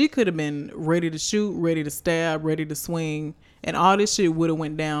 She could have been ready to shoot, ready to stab, ready to swing, and all this shit would have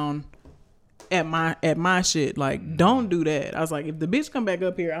went down at my shit. Like, don't do that. I was like, if the bitch come back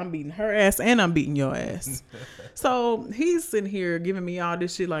up here, I'm beating her ass and I'm beating your ass. So he's sitting here giving me all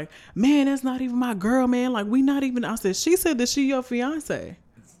this shit like, man, that's not even my girl, man. Like, we not even. I said, she said that she your fiance.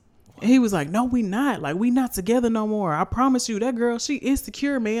 And he was like, no, we not. Like, we not together no more. I promise you, that girl, she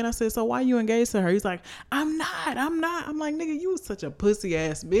insecure, man. I said, so why you engaged to her? He's like, I'm not. I'm like, nigga, you such a pussy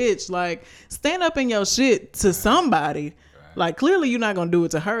ass bitch. Like, stand up in your shit to somebody. Like, clearly you're not going to do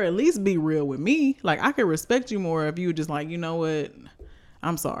it to her. At least be real with me. Like, I could respect you more if you were just like, you know what?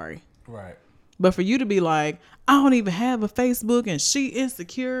 I'm sorry. Right. But for you to be like, I don't even have a Facebook and she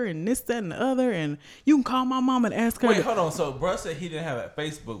insecure and this, that, and the other, and you can call my mom and ask her. Wait, hold on. So, bruh said he didn't have a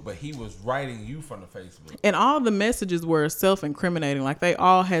Facebook, but he was writing you from the Facebook. And all the messages were self-incriminating. Like, they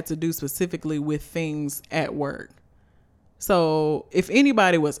all had to do specifically with things at work. So if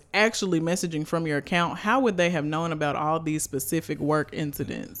anybody was actually messaging from your account, how would they have known about all these specific work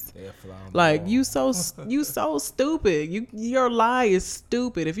incidents? Like, you so stupid. Your lie is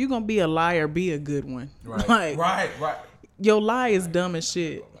stupid. If you're gonna be a liar, be a good one. Right. Like, right. your lie is dumb as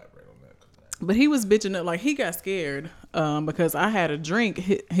shit. But he was bitching up, like, he got scared because I had a drink.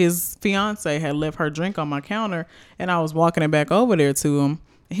 His fiance had left her drink on my counter, and I was walking it back over there to him.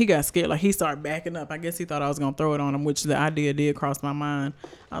 He got scared. Like, he started backing up. I guess he thought I was going to throw it on him, which the idea did cross my mind.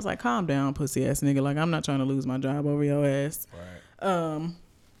 I was like, calm down, pussy ass nigga. Like, I'm not trying to lose my job over your ass. Right.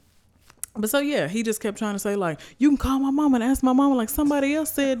 But so, yeah, he just kept trying to say, like, you can call my mama and ask my mama. Like, somebody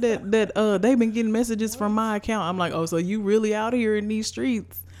else said that they've been getting messages from my account. I'm like, oh, so you really out here in these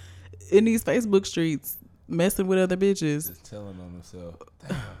streets, in these Facebook streets, messing with other bitches. Just telling on himself.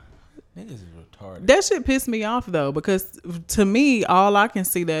 Damn. Niggas is retarded. That shit pissed me off though, because to me, all I can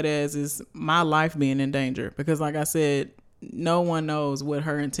see that as is my life being in danger. Because like I said, no one knows what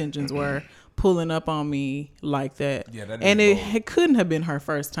her intentions were pulling up on me like that. Yeah, that and is it couldn't have been her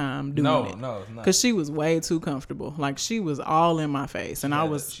first time doing it. No, it's not. Because she was way too comfortable. Like, she was all in my face, and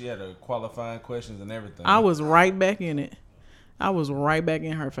She had a qualifying questions and everything. I was right back in it. I was right back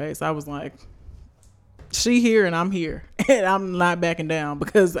in her face. I was like, she here and I'm here, and I'm not backing down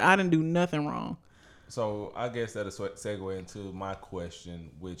because I didn't do nothing wrong. So I guess that'll segue into my question,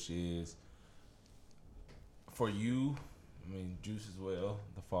 which is for you, I mean, Juice as well,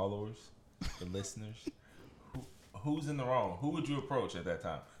 the followers, the listeners, who's in the wrong? Who would you approach at that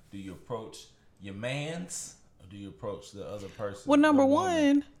time? Do you approach your mans or do you approach the other person? Well, number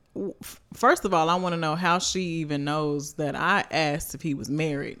one, first of all, I want to know how she even knows that I asked if he was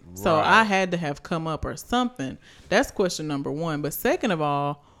married. Right. So I had to have come up or something. That's question number one. But second of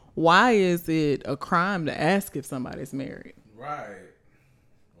all, why is it a crime to ask if somebody's married? Right.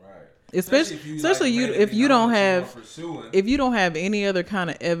 Especially if you don't have any other kind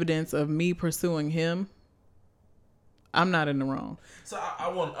of evidence of me pursuing him, I'm not in the wrong. So I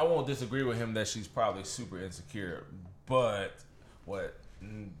won't disagree with him that she's probably super insecure, but what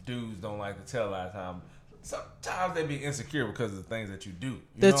dudes don't like to tell a lot of time. Sometimes they be insecure because of the things that you do.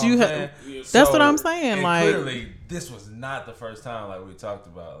 That's what I'm saying. Like, clearly, this was not the first time, like we talked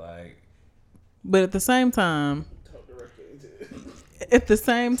about. Like, but at the same time,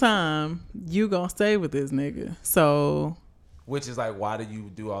 you gonna stay with this nigga. So Which is like, why do you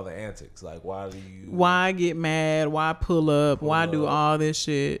do all the antics? Like, why do you? Why get mad? Why pull up? Why do all this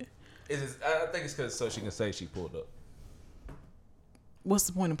shit? I think it's because so she can say she pulled up. What's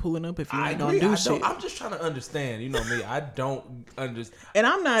the point of pulling up if you ain't agree. gonna do shit? I'm just trying to understand. You know me. I don't understand. And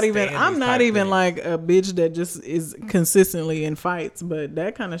I'm not even like a bitch that just is consistently in fights, but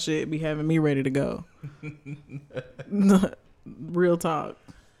that kind of shit be having me ready to go. Real talk.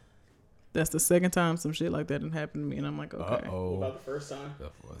 That's the second time some shit like that done happened to me, and I'm like, okay. What about the first time?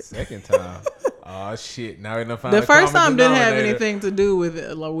 The second time. Oh shit! Now we're gonna find the first time didn't have anything to do with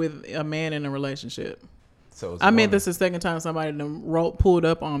a man in a relationship. So I meant this the second time somebody done pulled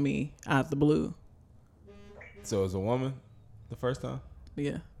up on me out the blue. So as a woman, the first time?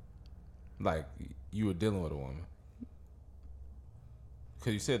 Yeah. Like you were dealing with a woman.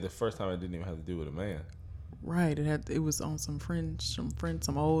 Because you said the first time it didn't even have to do with a man. Right. It was on some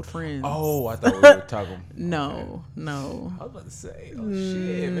old friends. Oh, I thought we were talking. No. I was about to say, oh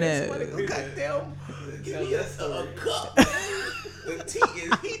shit, man. Somebody go goddamn give me a cup, man. The tea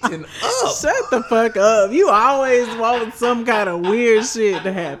is heating up. Shut the fuck up. You always want some kind of weird shit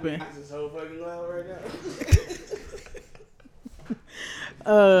to happen. This is so fucking loud right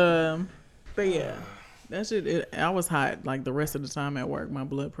now. But yeah, that shit. I was hot like the rest of the time at work. My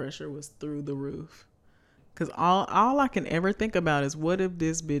blood pressure was through the roof. Cause all I can ever think about is what if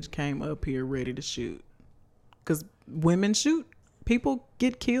this bitch came up here ready to shoot? Cause women shoot. People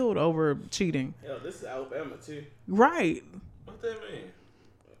get killed over cheating. Hell, this is Alabama too. Right. What that mean?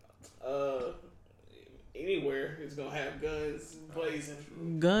 Anywhere is gonna have guns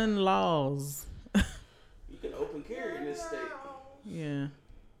blazing. Gun laws. You can open carry in this state. Yeah.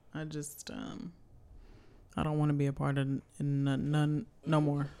 I just I don't want to be a part of none no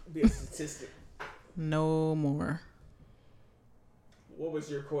more. Be a statistic. No more. What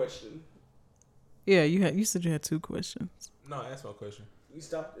was your question? Yeah, you said you had 2 questions. No, ask my question. You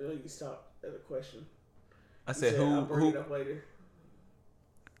stopped at a question. I said I'll bring who it up later.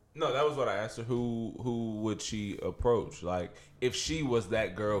 No, that was what I asked her. Who would she approach? Like, if she was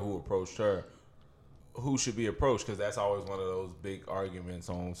that girl who approached her, who should be approached? Because that's always one of those big arguments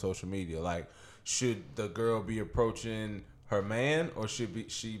on social media. Like, should the girl be approaching her man, or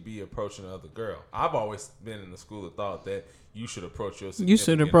should she be approaching another girl? I've always been in the school of thought that you should approach your significant You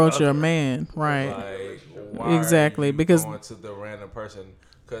should approach other. your man, right? Like, why exactly, are you because going to the random person?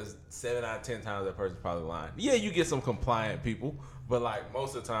 Because 7 out of 10 times that person's probably lying. Yeah, you get some compliant people, but like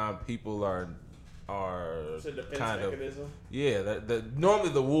most of the time, people are it's a defense kind mechanism. of normally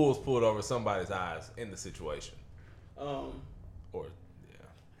the wolves pulled over somebody's eyes in the situation. Have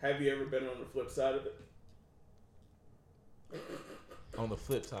you ever been on the flip side of it? On the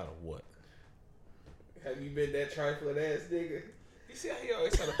flip side of what? Have you been that trifling ass nigga? You see how he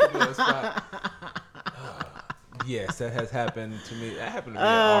always trying to put me on the spot? Yes, that has happened to me. That happened to me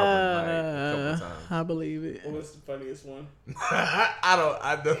at Auburn like a couple times. I believe it. What was the funniest one?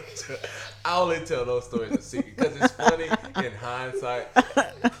 I only tell those stories in secret because it's funny in hindsight.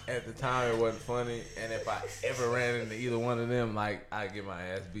 At the time, it wasn't funny, and if I ever ran into either one of them, like I get my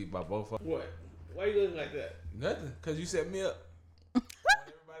ass beat by both of them. What? Why you looking like that? Nothing, because you set me up.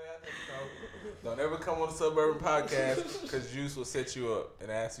 Everybody out there, don't ever come on the Suburban Podcast because Juice will set you up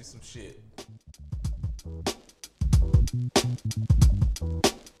and ask you some shit.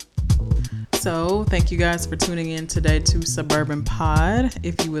 So, thank you guys for tuning in today to Suburban Pod.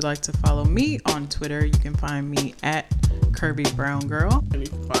 If you would like to follow me on Twitter, you can find me at Curvy Brown Girl. And you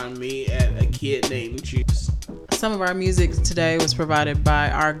can find me at a kid named Juice. Some of our music today was provided by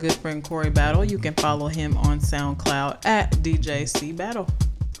our good friend Corey Battle. You can follow him on SoundCloud at DJ C Battle.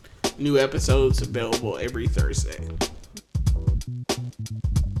 New episodes available every Thursday.